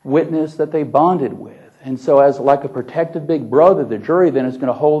witness that they bonded with. And so as like a protective big brother, the jury then is going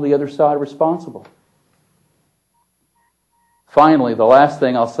to hold the other side responsible. Finally, the last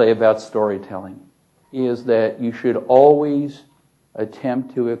thing I'll say about storytelling is that you should always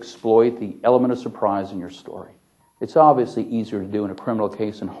attempt to exploit the element of surprise in your story. It's obviously easier to do in a criminal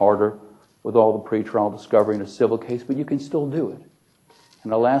case and harder with all the pretrial discovery in a civil case, but you can still do it.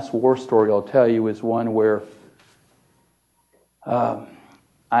 And the last war story I'll tell you is one where I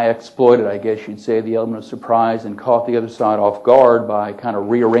exploited, I guess you'd say, the element of surprise and caught the other side off guard by kind of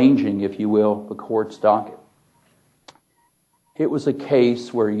rearranging, if you will, the court's docket. It was a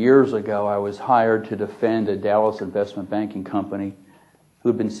case where years ago I was hired to defend a Dallas investment banking company who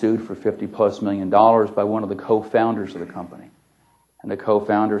had been sued for $50+ million by one of the co-founders of the company. And the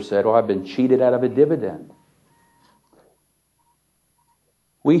co-founder said, "Oh, I've been cheated out of a dividend."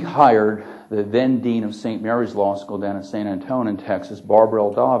 We hired the then dean of St. Mary's Law School down in San Antonio in Texas, Barbara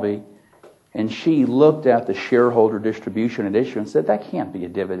Eldavi, and she looked at the shareholder distribution at issue and said, that can't be a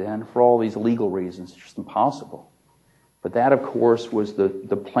dividend for all these legal reasons. It's just impossible. But that, of course, was the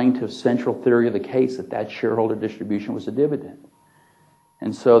plaintiff's central theory of the case, that shareholder distribution was a dividend.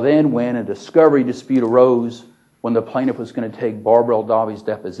 And so then when a discovery dispute arose, when the plaintiff was going to take Barbara Eldavi's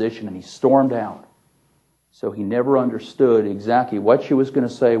deposition, and he stormed out. So he never understood exactly what she was going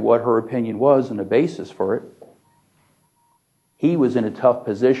to say, what her opinion was, and the basis for it. He was in a tough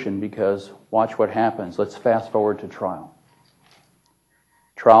position because, watch what happens. Let's fast forward to trial.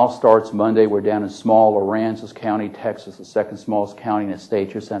 Trial starts Monday. We're down in small Aransas County, Texas, the second smallest county in the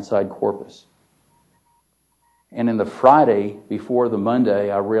state, just outside Corpus. And in the Friday before the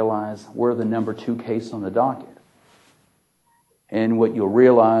Monday, I realized we're the number 2 case on the docket. And what you'll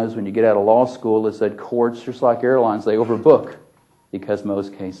realize when you get out of law school is that courts, just like airlines, they overbook because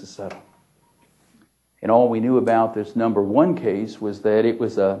most cases settle. And all we knew about this number 1 case was that it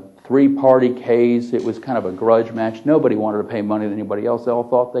was a 3-party case. It was kind of a grudge match. Nobody wanted to pay money to anybody else. They all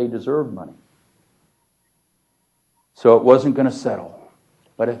thought they deserved money. So it wasn't going to settle.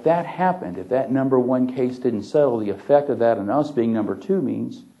 But if that happened, if that number 1 case didn't settle, the effect of that on us being number 2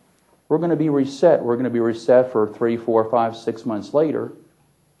 means we're going to be reset. We're going to be reset for 3, 4, 5, 6 months later.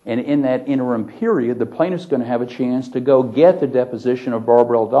 And in that interim period, the plaintiff's going to have a chance to go get the deposition of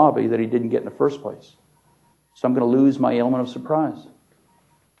Barbara Eldavi that he didn't get in the first place. So I'm going to lose my element of surprise.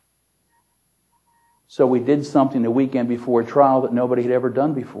 So we did something the weekend before trial that nobody had ever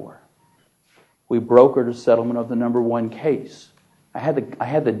done before. We brokered a settlement of the number 1 case. I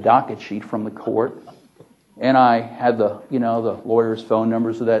had the docket sheet from the court. And I had the lawyer's phone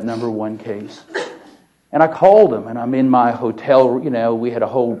numbers of that number 1 case. And I called him, and I'm in my hotel. We had a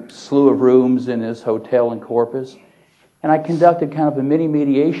whole slew of rooms in this hotel in Corpus. And I conducted kind of a mini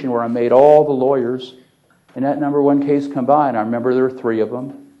mediation where I made all the lawyers in that number 1 case come by. And I remember there were 3 of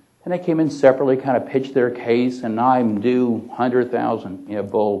them. And they came in separately, kind of pitched their case, and I'm due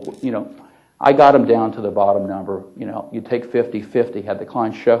 $100,000. I got them down to the bottom number. You know, you take 50-50, had the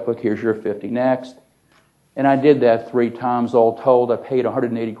client checkbook, here's your 50 next. And I did that 3 times. All told, I paid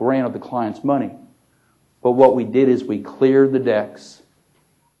 180 grand of the client's money. But what we did is we cleared the decks.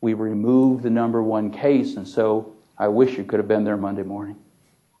 We removed the number 1 case, and so I wish you could have been there Monday morning.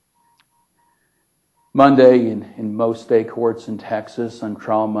 Monday, in most state courts in Texas, on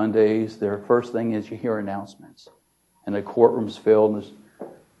trial Mondays, their first thing is you hear announcements. And the courtroom's filled, and there's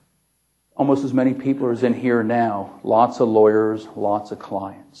almost as many people as in here now. Lots of lawyers, lots of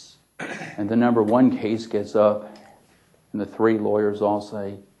clients. And the number 1 case gets up, and the 3 lawyers all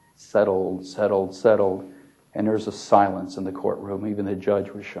say, settled, settled, settled. And there's a silence in the courtroom. Even the judge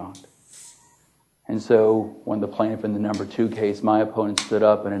was shocked. And so when the plaintiff in the number 2 case, my opponent, stood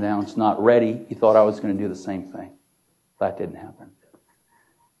up and announced not ready, he thought I was going to do the same thing. That didn't happen.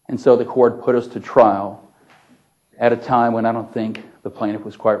 And so the court put us to trial at a time when I don't think the plaintiff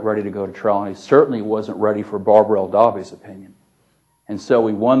was quite ready to go to trial, and he certainly wasn't ready for Barbara Eldavi's opinion. And so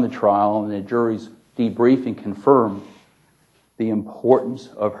we won the trial, and the jury's debriefing confirmed the importance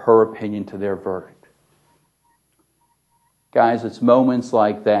of her opinion to their verdict. Guys, it's moments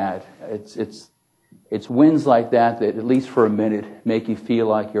like that, it's wins like that that, at least for a minute, make you feel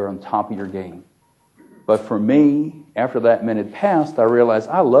like you're on top of your game. But for me, after that minute passed, I realized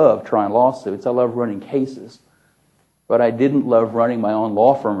I love trying lawsuits. I love running cases. But I didn't love running my own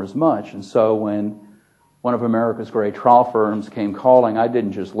law firm as much. And so when one of America's great trial firms came calling, I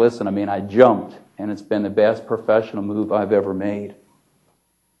didn't just listen. I mean, I jumped. And it's been the best professional move I've ever made.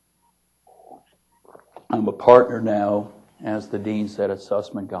 I'm a partner now, as the dean said, at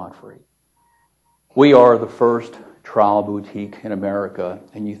Sussman Godfrey. We are the first trial boutique in America.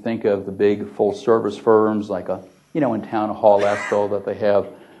 And you think of the big full-service firms like in Town Hall, Estill, that they have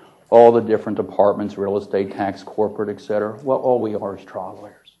all the different departments, real estate, tax, corporate, etc. Well, all we are is trial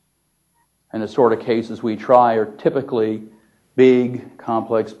lawyers. And the sort of cases we try are typically big,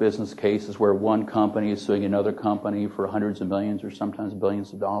 complex business cases where one company is suing another company for hundreds of millions or sometimes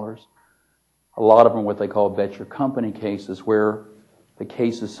billions of dollars. A lot of them are what they call bet your company cases, where the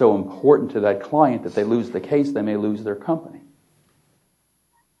case is so important to that client that they lose the case, they may lose their company.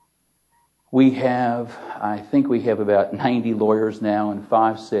 I think we have about 90 lawyers now in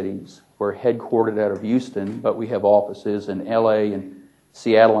 5 cities. We're headquartered out of Houston, but we have offices in LA and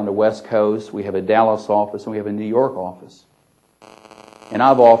Seattle on the West Coast. We have a Dallas office and we have a New York office. And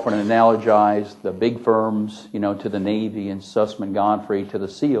I've often analogized the big firms, to the Navy and Sussman Godfrey to the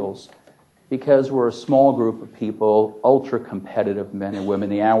SEALs, because we're a small group of people, ultra-competitive men and women.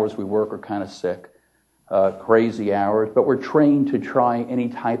 The hours we work are kind of sick, crazy hours, but we're trained to try any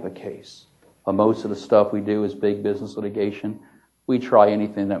type of case. Most of the stuff we do is big business litigation. We try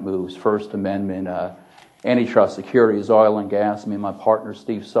anything that moves. First Amendment, antitrust, securities, oil and gas. My partner,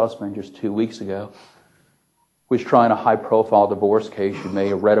 Steve Sussman, just 2 weeks ago, was trying a high-profile divorce case you may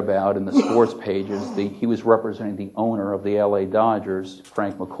have read about in the sports pages. He was representing the owner of the LA Dodgers,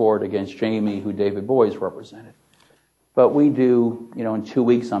 Frank McCourt, against Jamie, who David Boies represented. But we do, in 2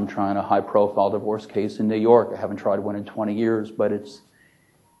 weeks I'm trying a high-profile divorce case in New York. I haven't tried one in 20 years, but it's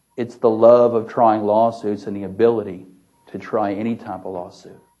the love of trying lawsuits and the ability to try any type of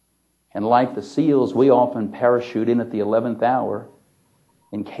lawsuit. And like the SEALs, we often parachute in at the 11th hour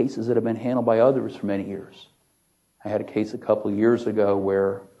in cases that have been handled by others for many years. I had a case a couple of years ago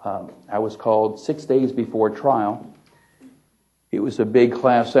where I was called 6 days before trial. It was a big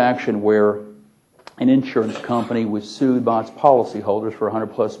class action where an insurance company was sued by its policyholders for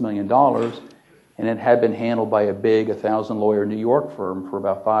 $100+ million, and it had been handled by a big 1,000-lawyer New York firm for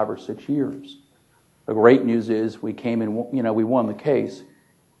about 5 or 6 years. The great news is we came in, we won the case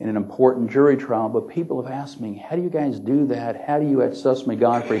in an important jury trial, but people have asked me, how do you guys do that? How do you at Sussman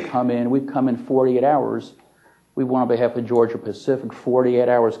Godfrey come in? We've come in 48 hours. We won on behalf of Georgia Pacific, 48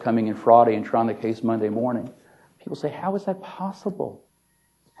 hours coming in Friday and trying the case Monday morning. People say, how is that possible?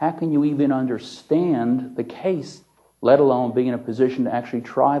 How can you even understand the case, let alone be in a position to actually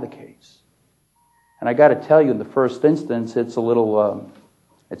try the case? And I got to tell you, in the first instance, it's a little,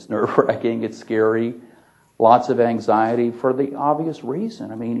 it's nerve-wracking, it's scary, lots of anxiety for the obvious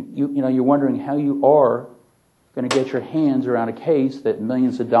reason. You're wondering how you are going to get your hands around a case that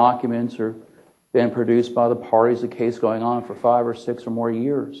millions of documents are been produced by the parties, the case going on for 5 or 6 or more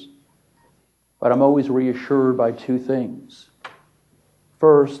years. But I'm always reassured by 2 things.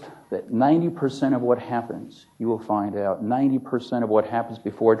 First, that 90% of what happens, you will find out, 90% of what happens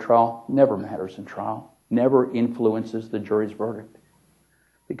before trial never matters in trial, never influences the jury's verdict.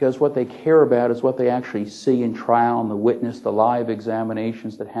 Because what they care about is what they actually see in trial and the witness, the live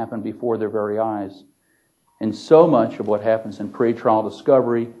examinations that happen before their very eyes. And so much of what happens in pretrial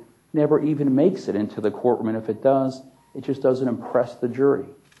discovery never even makes it into the courtroom. And if it does, it just doesn't impress the jury.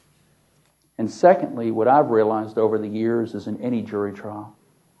 And secondly, what I've realized over the years is in any jury trial,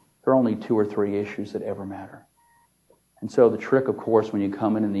 there are only 2 or 3 issues that ever matter. And so the trick, of course, when you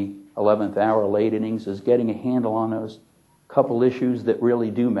come in the 11th hour, late innings, is getting a handle on those couple issues that really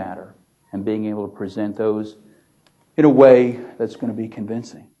do matter and being able to present those in a way that's going to be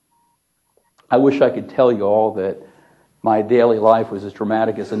convincing. I wish I could tell you all that my daily life was as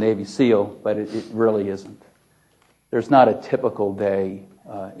dramatic as a Navy SEAL, but it really isn't. There's not a typical day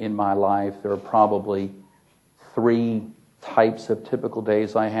in my life. There are probably 3 types of typical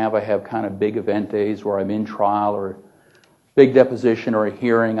days I have. I have kind of big event days where I'm in trial or big deposition or a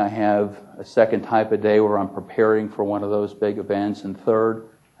hearing. I have a second type of day where I'm preparing for one of those big events. And third,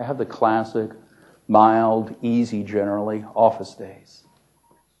 I have the classic, mild, easy, generally, office days.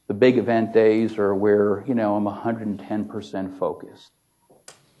 The big event days are where, I'm 110% focused.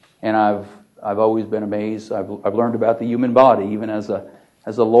 And I've always been amazed. I've learned about the human body. Even as a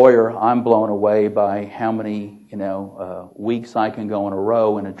lawyer, I'm blown away by how many, weeks I can go in a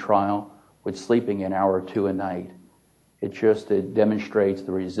row in a trial with sleeping an hour or 2 a night. It demonstrates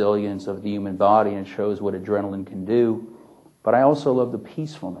the resilience of the human body and shows what adrenaline can do. But I also love the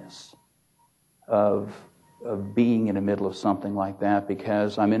peacefulness of being in the middle of something like that,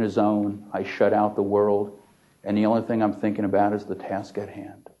 because I'm in a zone, I shut out the world, and the only thing I'm thinking about is the task at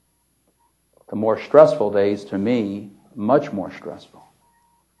hand. The more stressful days, to me, much more stressful,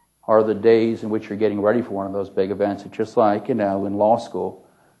 are the days in which you're getting ready for one of those big events. It's just like, in law school,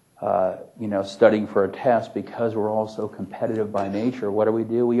 studying for a test, because we're all so competitive by nature. What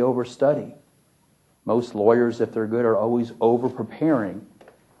do? We overstudy. Most lawyers, if they're good, are always over-preparing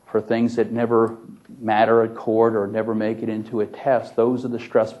for things that never matter at court or never make it into a test. Those are the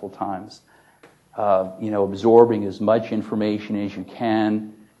stressful times. Absorbing as much information as you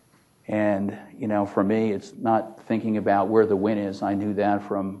can. And, for me, it's not thinking about where the win is. I knew that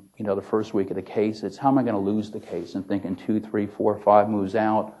from, the first week of the case. It's how am I going to lose the case, and thinking 2, 3, 4, 5 moves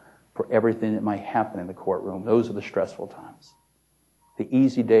out for everything that might happen in the courtroom. Those are the stressful times. The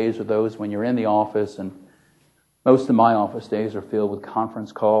easy days are those when you're in the office, and most of my office days are filled with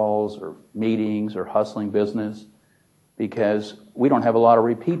conference calls or meetings or hustling business, because we don't have a lot of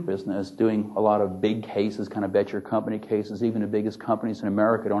repeat business, doing a lot of big cases, kind of bet your company cases. Even the biggest companies in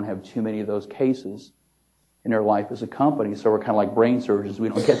America don't have too many of those cases in their life as a company, so we're kind of like brain surgeons. We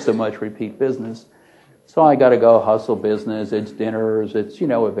don't get so much repeat business. So I got to go hustle business. It's dinners, it's,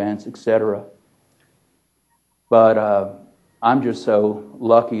 events, etc. But I'm just so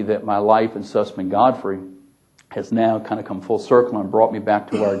lucky that my life in Sussman Godfrey has now kind of come full circle and brought me back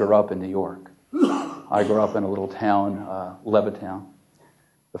to where I grew up in New York. I grew up in a little town, Levittown,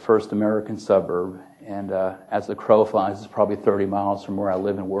 the first American suburb. And as the crow flies, it's probably 30 miles from where I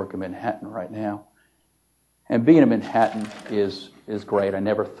live and work in Manhattan right now. And being in Manhattan is great. I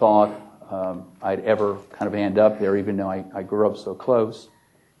never thought I'd ever kind of end up there, even though I grew up so close.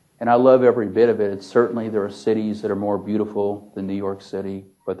 And I love every bit of it. It's certainly, there are cities that are more beautiful than New York City,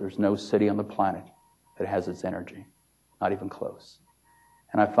 but there's no city on the planet that has its energy, not even close.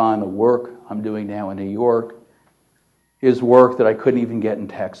 And I find the work I'm doing now in New York is work that I couldn't even get in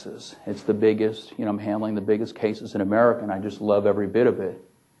Texas. It's the biggest, I'm handling the biggest cases in America, and I just love every bit of it.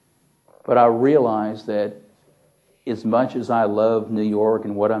 But I realize that as much as I love New York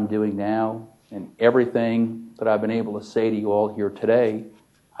and what I'm doing now, and everything that I've been able to say to you all here today,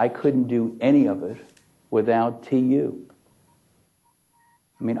 I couldn't do any of it without TU.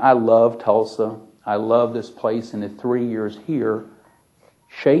 I love Tulsa. I love this place, and the 3 years here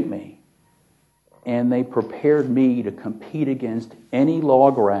shaped me. And they prepared me to compete against any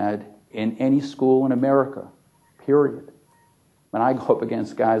law grad in any school in America, period. And I go up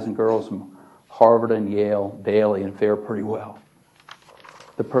against guys and girls from Harvard and Yale daily and fare pretty well.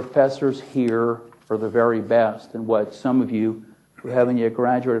 The professors here are the very best, and what some of you who haven't yet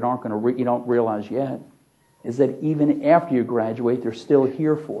graduated aren't going to you don't realize yet is that even after you graduate, they're still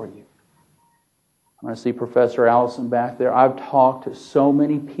here for you. I'm going to see Professor Allison back there. I've talked to so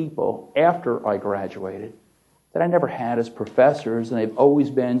many people after I graduated that I never had as professors, and they've always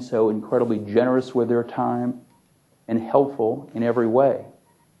been so incredibly generous with their time and helpful in every way.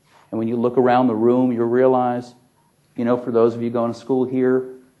 And when you look around the room, you realize, for those of you going to school here,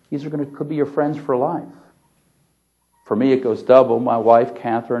 these could be your friends for life. For me, it goes double. My wife,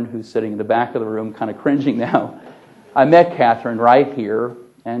 Catherine, who's sitting in the back of the room, kind of cringing now. I met Catherine right here,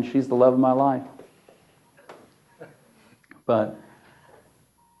 and she's the love of my life. But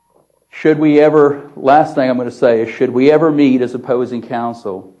last thing I'm going to say is, should we ever meet as opposing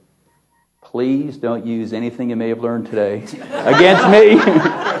counsel, please don't use anything you may have learned today against me.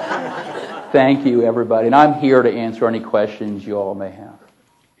 Thank you, everybody. And I'm here to answer any questions you all may have.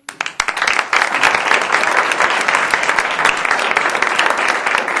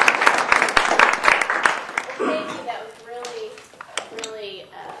 Thank you. That was really, really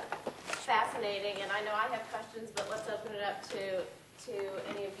fascinating. And I know I have questions, but let's open it up to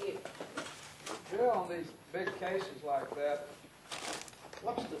any of you. Jill, on these big cases like that,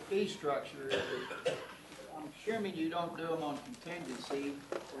 what's the fee structure? I'm assuming you don't do them on contingency.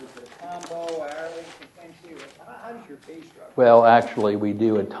 Is it combo, hourly, contingency? How does your fee structure? Well, actually, we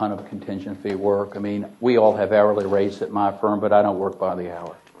do a ton of contingent fee work. I mean, we all have hourly rates at my firm, but I don't work by the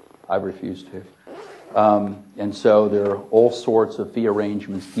hour. I refuse to. And so there are all sorts of fee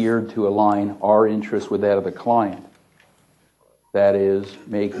arrangements geared to align our interests with that of the client. That is,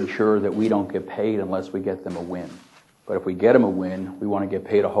 making sure that we don't get paid unless we get them a win. But if we get them a win, we want to get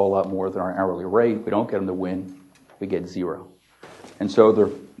paid a whole lot more than our hourly rate. If we don't get them the win, we get zero. And so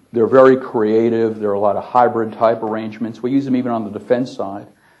they're very creative. There are a lot of hybrid type arrangements. We use them even on the defense side.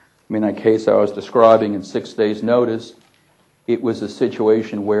 I mean, that case I was describing in 6 days' notice, it was a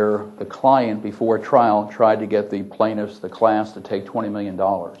situation where the client, before trial, tried to get the plaintiffs, the class, to take $20 million.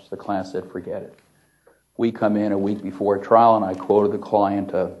 The class said, forget it. We come in a week before trial, and I quoted the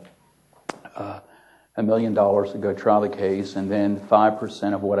client $1 million to go trial the case, and then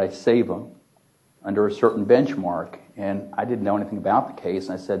 5% of what I save them under a certain benchmark. And I didn't know anything about the case,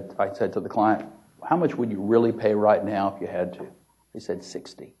 and I said to the client, how much would you really pay right now if you had to? He said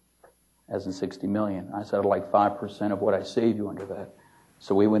 60, as in 60 million. I said, I'd like 5% of what I save you under that.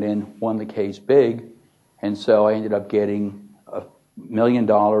 So we went in, won the case big, and so I ended up getting $1 million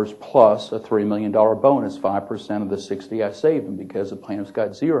plus a $3 million bonus, 5% of the 60 I saved them, because the plaintiffs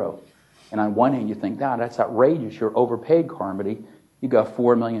got zero. And on one hand, you think, God, that's outrageous. You're overpaid, Carmody. You got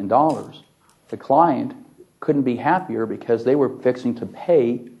 $4 million. The client couldn't be happier because they were fixing to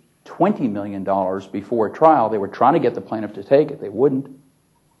pay $20 million before trial. They were trying to get the plaintiff to take it. They wouldn't.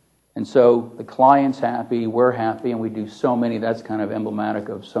 And so the client's happy, we're happy, and we do so many. That's kind of emblematic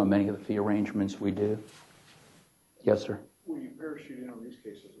of so many of the fee arrangements we do. Yes, sir? Will you parachute in on these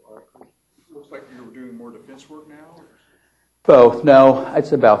cases? Looks like you're doing more defense work now? Or? Both. No,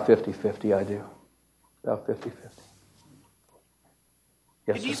 it's about 50-50 I do. About 50-50.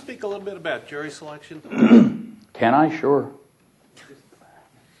 Yes, Can you sir? speak a little bit about jury selection? Can I? Sure.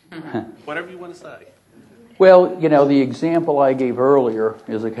 Whatever you want to say. Well, you know, the example I gave earlier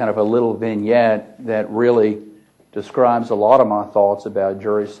is a kind of a little vignette that really describes a lot of my thoughts about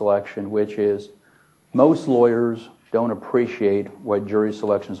jury selection, which is most lawyers don't appreciate what jury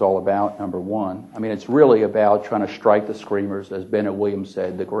selection is all about, number one. I mean, it's really about trying to strike the screamers, as Bennett Williams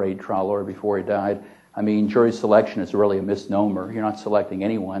said, the great trial lawyer before he died. I mean, jury selection is really a misnomer. You're not selecting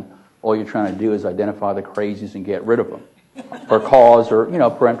anyone. All you're trying to do is identify the crazies and get rid of them, or cause, or, you know,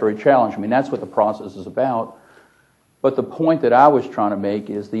 peremptory challenge. I mean, that's what the process is about. But the point that I was trying to make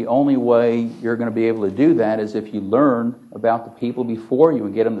is the only way you're going to be able to do that is if you learn about the people before you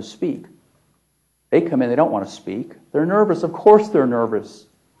and get them to speak. They come in, they don't want to speak. They're nervous. Of course they're nervous.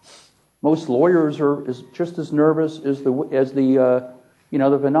 Most lawyers are just as nervous as the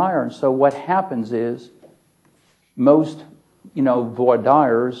veneer. And so what happens is most, voir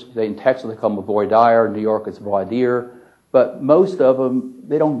dires, in Texas they call them a voir dire, in New York it's voir dire, but most of them,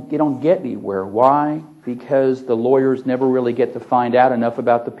 they don't get anywhere. Why? Because the lawyers never really get to find out enough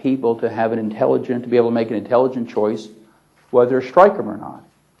about the people to be able to make an intelligent choice whether to strike them or not.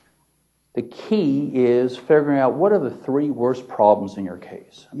 The key is figuring out what are the 3 worst problems in your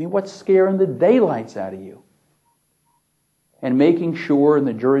case. I mean, what's scaring the daylights out of you? And making sure in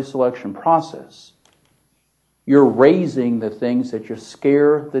the jury selection process, you're raising the things that just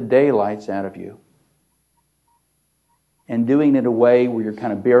scare the daylights out of you. And doing it in a way where you're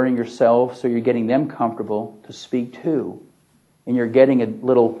kind of burying yourself so you're getting them comfortable to speak to. And you're getting a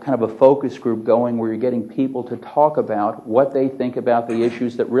little kind of a focus group going where you're getting people to talk about what they think about the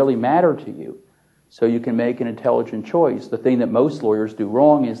issues that really matter to you. So you can make an intelligent choice. The thing that most lawyers do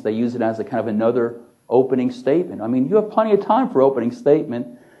wrong is they use it as a kind of another opening statement. I mean, you have plenty of time for opening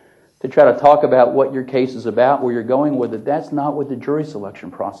statement to try to talk about what your case is about, where you're going with it. That's not what the jury selection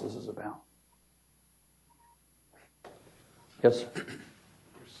process is about. Yes? There's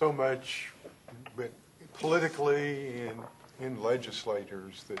so much, but politically and in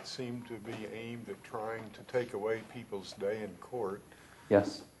legislators that seem to be aimed at trying to take away people's day in court.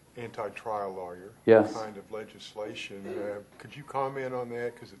 Yes. Anti-trial lawyer yes. kind of legislation. Could you comment on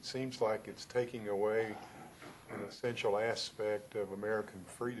that? Because it seems like it's taking away an essential aspect of American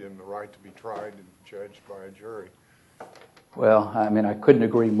freedom, the right to be tried and judged by a jury. Well, I mean, I couldn't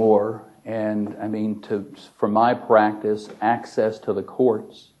agree more. And I mean, from my practice, access to the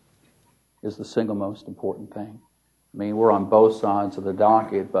courts is the single most important thing. I mean, we're on both sides of the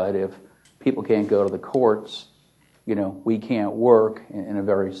docket, but if people can't go to the courts, we can't work in a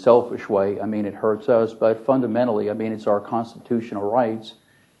very selfish way. I mean, it hurts us, but fundamentally, I mean, it's our constitutional rights.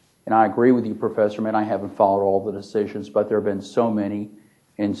 And I agree with you, Professor Mann, I haven't followed all the decisions, but there have been so many,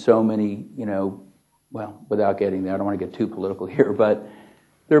 and so many, well, without getting there, I don't want to get too political here, but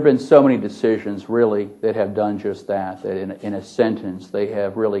there have been so many decisions, really, that have done just that, that in a sentence, they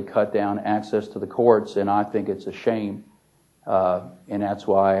have really cut down access to the courts, and I think it's a shame. And that's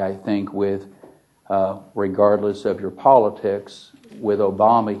why I think regardless of your politics, with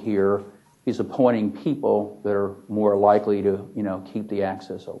Obama here, he's appointing people that are more likely to, keep the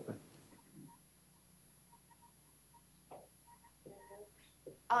access open.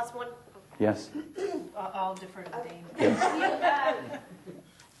 I'll ask one. Yes. All different things.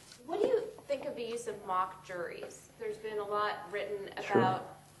 What do you think of the use of mock juries? There's been a lot written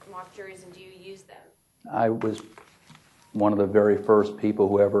about mock juries, and do you use them? I was one of the very first people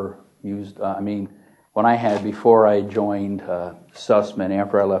who ever used, before I joined Sussman,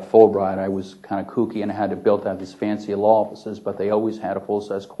 after I left Fulbright, I was kind of kooky and I had to build out these fancy law offices, but they always had a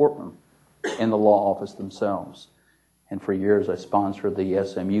full-size courtroom in the law office themselves. And for years I sponsored the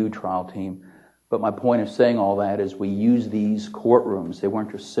SMU trial team. But my point of saying all that is we used these courtrooms. They weren't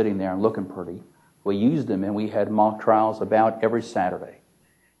just sitting there and looking pretty. We used them, and we had mock trials about every Saturday.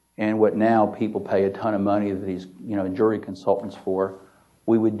 And what now people pay a ton of money to these, jury consultants for,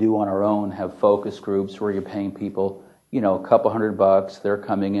 we would do on our own, have focus groups where you're paying people, a couple $100. They're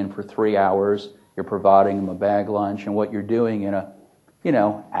coming in for 3 hours. You're providing them a bag lunch, and what you're doing in a,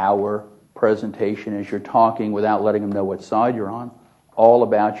 hour presentation is you're talking without letting them know what side you're on, all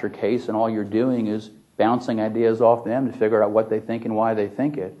about your case, and all you're doing is bouncing ideas off them to figure out what they think and why they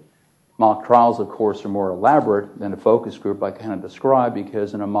think it. Mock trials, of course, are more elaborate than a focus group I kind of described,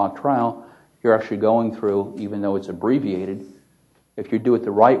 because in a mock trial, you're actually going through, even though it's abbreviated, if you do it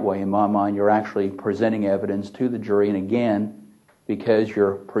the right way, in my mind, you're actually presenting evidence to the jury, and again, because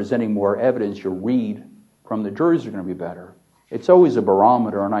you're presenting more evidence, your read from the juries are going to be better. It's always a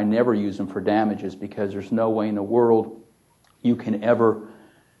barometer, and I never use them for damages because there's no way in the world you can ever,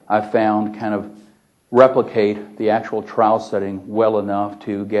 I've found, kind of replicate the actual trial setting well enough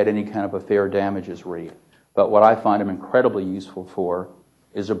to get any kind of a fair damages read. But what I find them incredibly useful for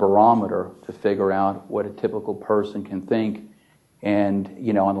is a barometer to figure out what a typical person can think, and,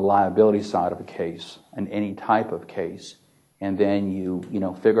 on the liability side of a case, and any type of case. And then you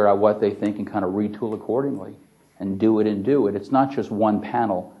figure out what they think and kind of retool accordingly and do it. It's not just one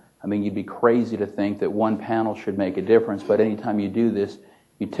panel. I mean, you'd be crazy to think that one panel should make a difference, but anytime you do this,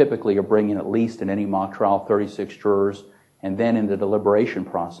 you typically are bringing at least in any mock trial 36 jurors, and then in the deliberation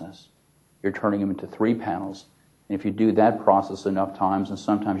process, you're turning them into 3 panels. And if you do that process enough times, and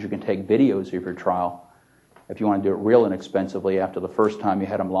sometimes you can take videos of your trial, if you want to do it real inexpensively after the first time you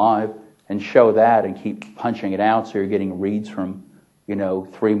had them live, and show that and keep punching it out so you're getting reads from,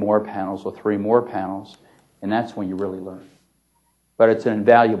 3 more panels or 3 more panels, and that's when you really learn. But it's an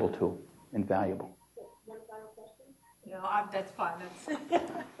invaluable tool, invaluable. One final question? No, that's fine.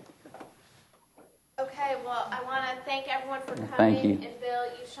 Okay, well, I want to thank everyone for coming. Thank you. And Bill,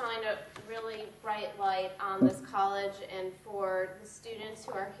 you shined a really bright light on this college, and for the students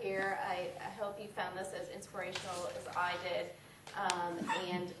who are here, I hope you found this as inspirational as I did,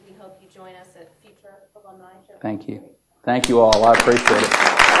 and we hope you join us at future alumni shows. Thank you. Thank you all. I appreciate it.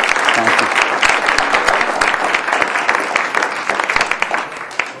 Thank you.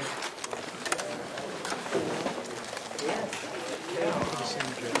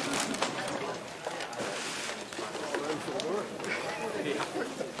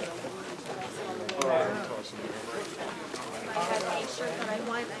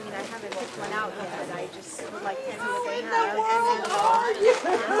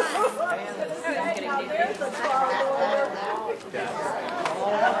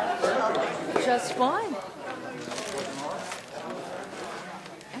 Just fine.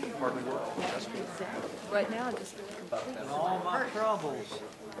 Right now, I'm just all my troubles.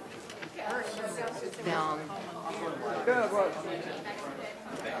 down. Good work.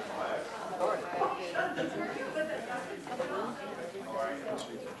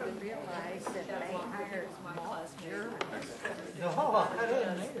 No, I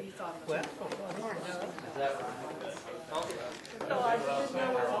didn't either.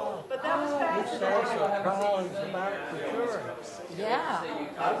 Well, But that was back. it's also Collins about for sure. Yeah.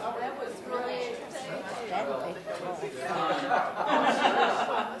 That was really interesting.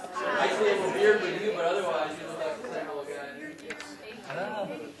 I see a little beard with you, but otherwise you look like the same old guy.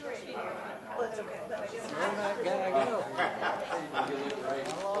 Where'd that guy go? You look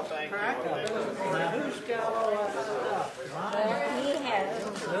great. Who's got all that stuff? He has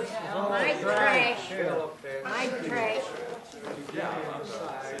my trash, my trash.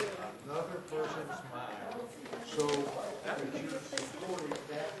 Another person's mind. So, could you support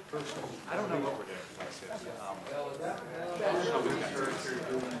that person? I don't know what we're doing.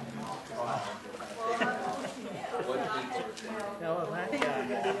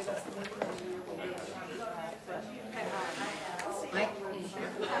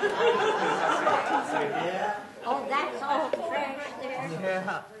 Oh, that's all trash there?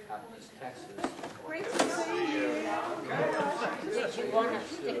 Yeah. Great to see you. Did you want to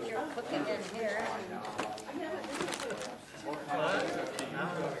stick your cooking in here?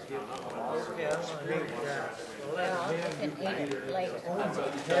 Well, you can eat it later.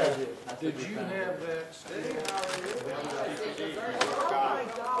 Did you have that?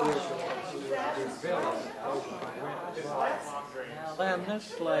 Now,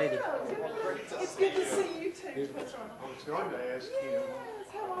 this lady. It's good to see you too. I was going to ask him. Yes,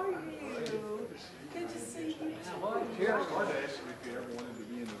 how are you? Good to see you too. I was going to ask him if he ever wanted to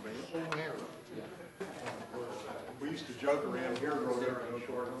be in the band. We used to joke around here growing up in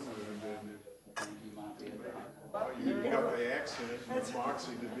Oklahoma. You got the accent and the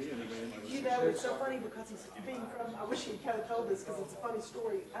moxie to be an evangelist. You know, it's so funny because he's being from, I wish he kind of told this because it's a funny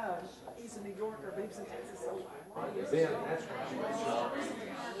story. He's a New Yorker, but he was in Texas. So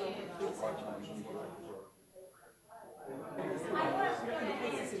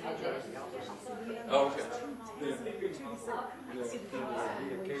Oh, okay.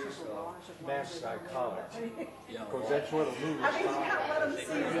 Mass psychology. Because that's what a movie I mean, you can't let him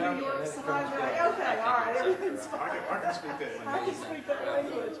see his New York side. Like, okay, all right, everything's fine. I can speak that I can speak that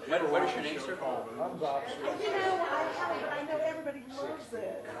language. What is your name, sir? You know, I know everybody loves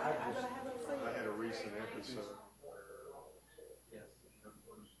it. But I haven't seen I it. had a recent episode.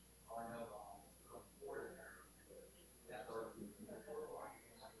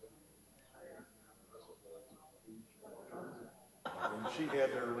 And she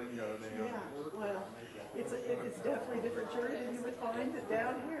had their lingo now. Yeah, well, it's definitely a different journey than you would find it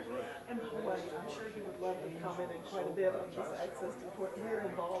down here. And by the way, I'm sure you would love to comment in quite a bit on his access to court. You're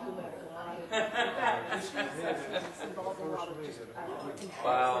involved in that a lot. In fact, she's involved in a lot of just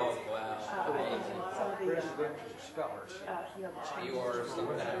Wow. some of the scholars. you know, the You are changes. some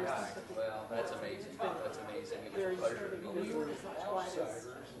that guy. Well, that's amazing. That's amazing. It was a pleasure to meet you.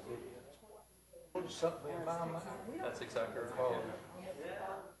 Something in my mind. That's exactly right.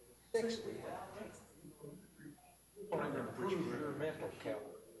 60. Improve your mental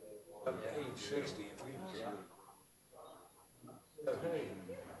health up to age 60 at least. But hey,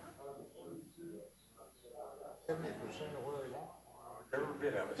 70% of where they are. Every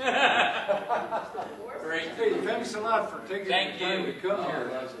bit of it. Great. Hey, thanks a lot for taking the Thank time you. to come here.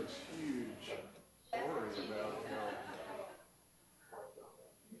 That's a huge story about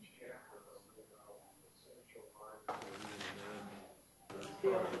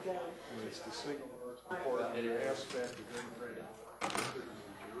it's the single most important aspect of everything.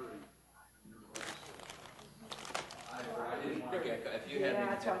 If you had,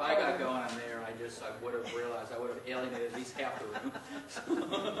 if I got going on there, I would have realized I would have alienated at least half the room.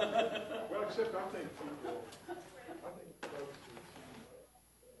 Well, except I think people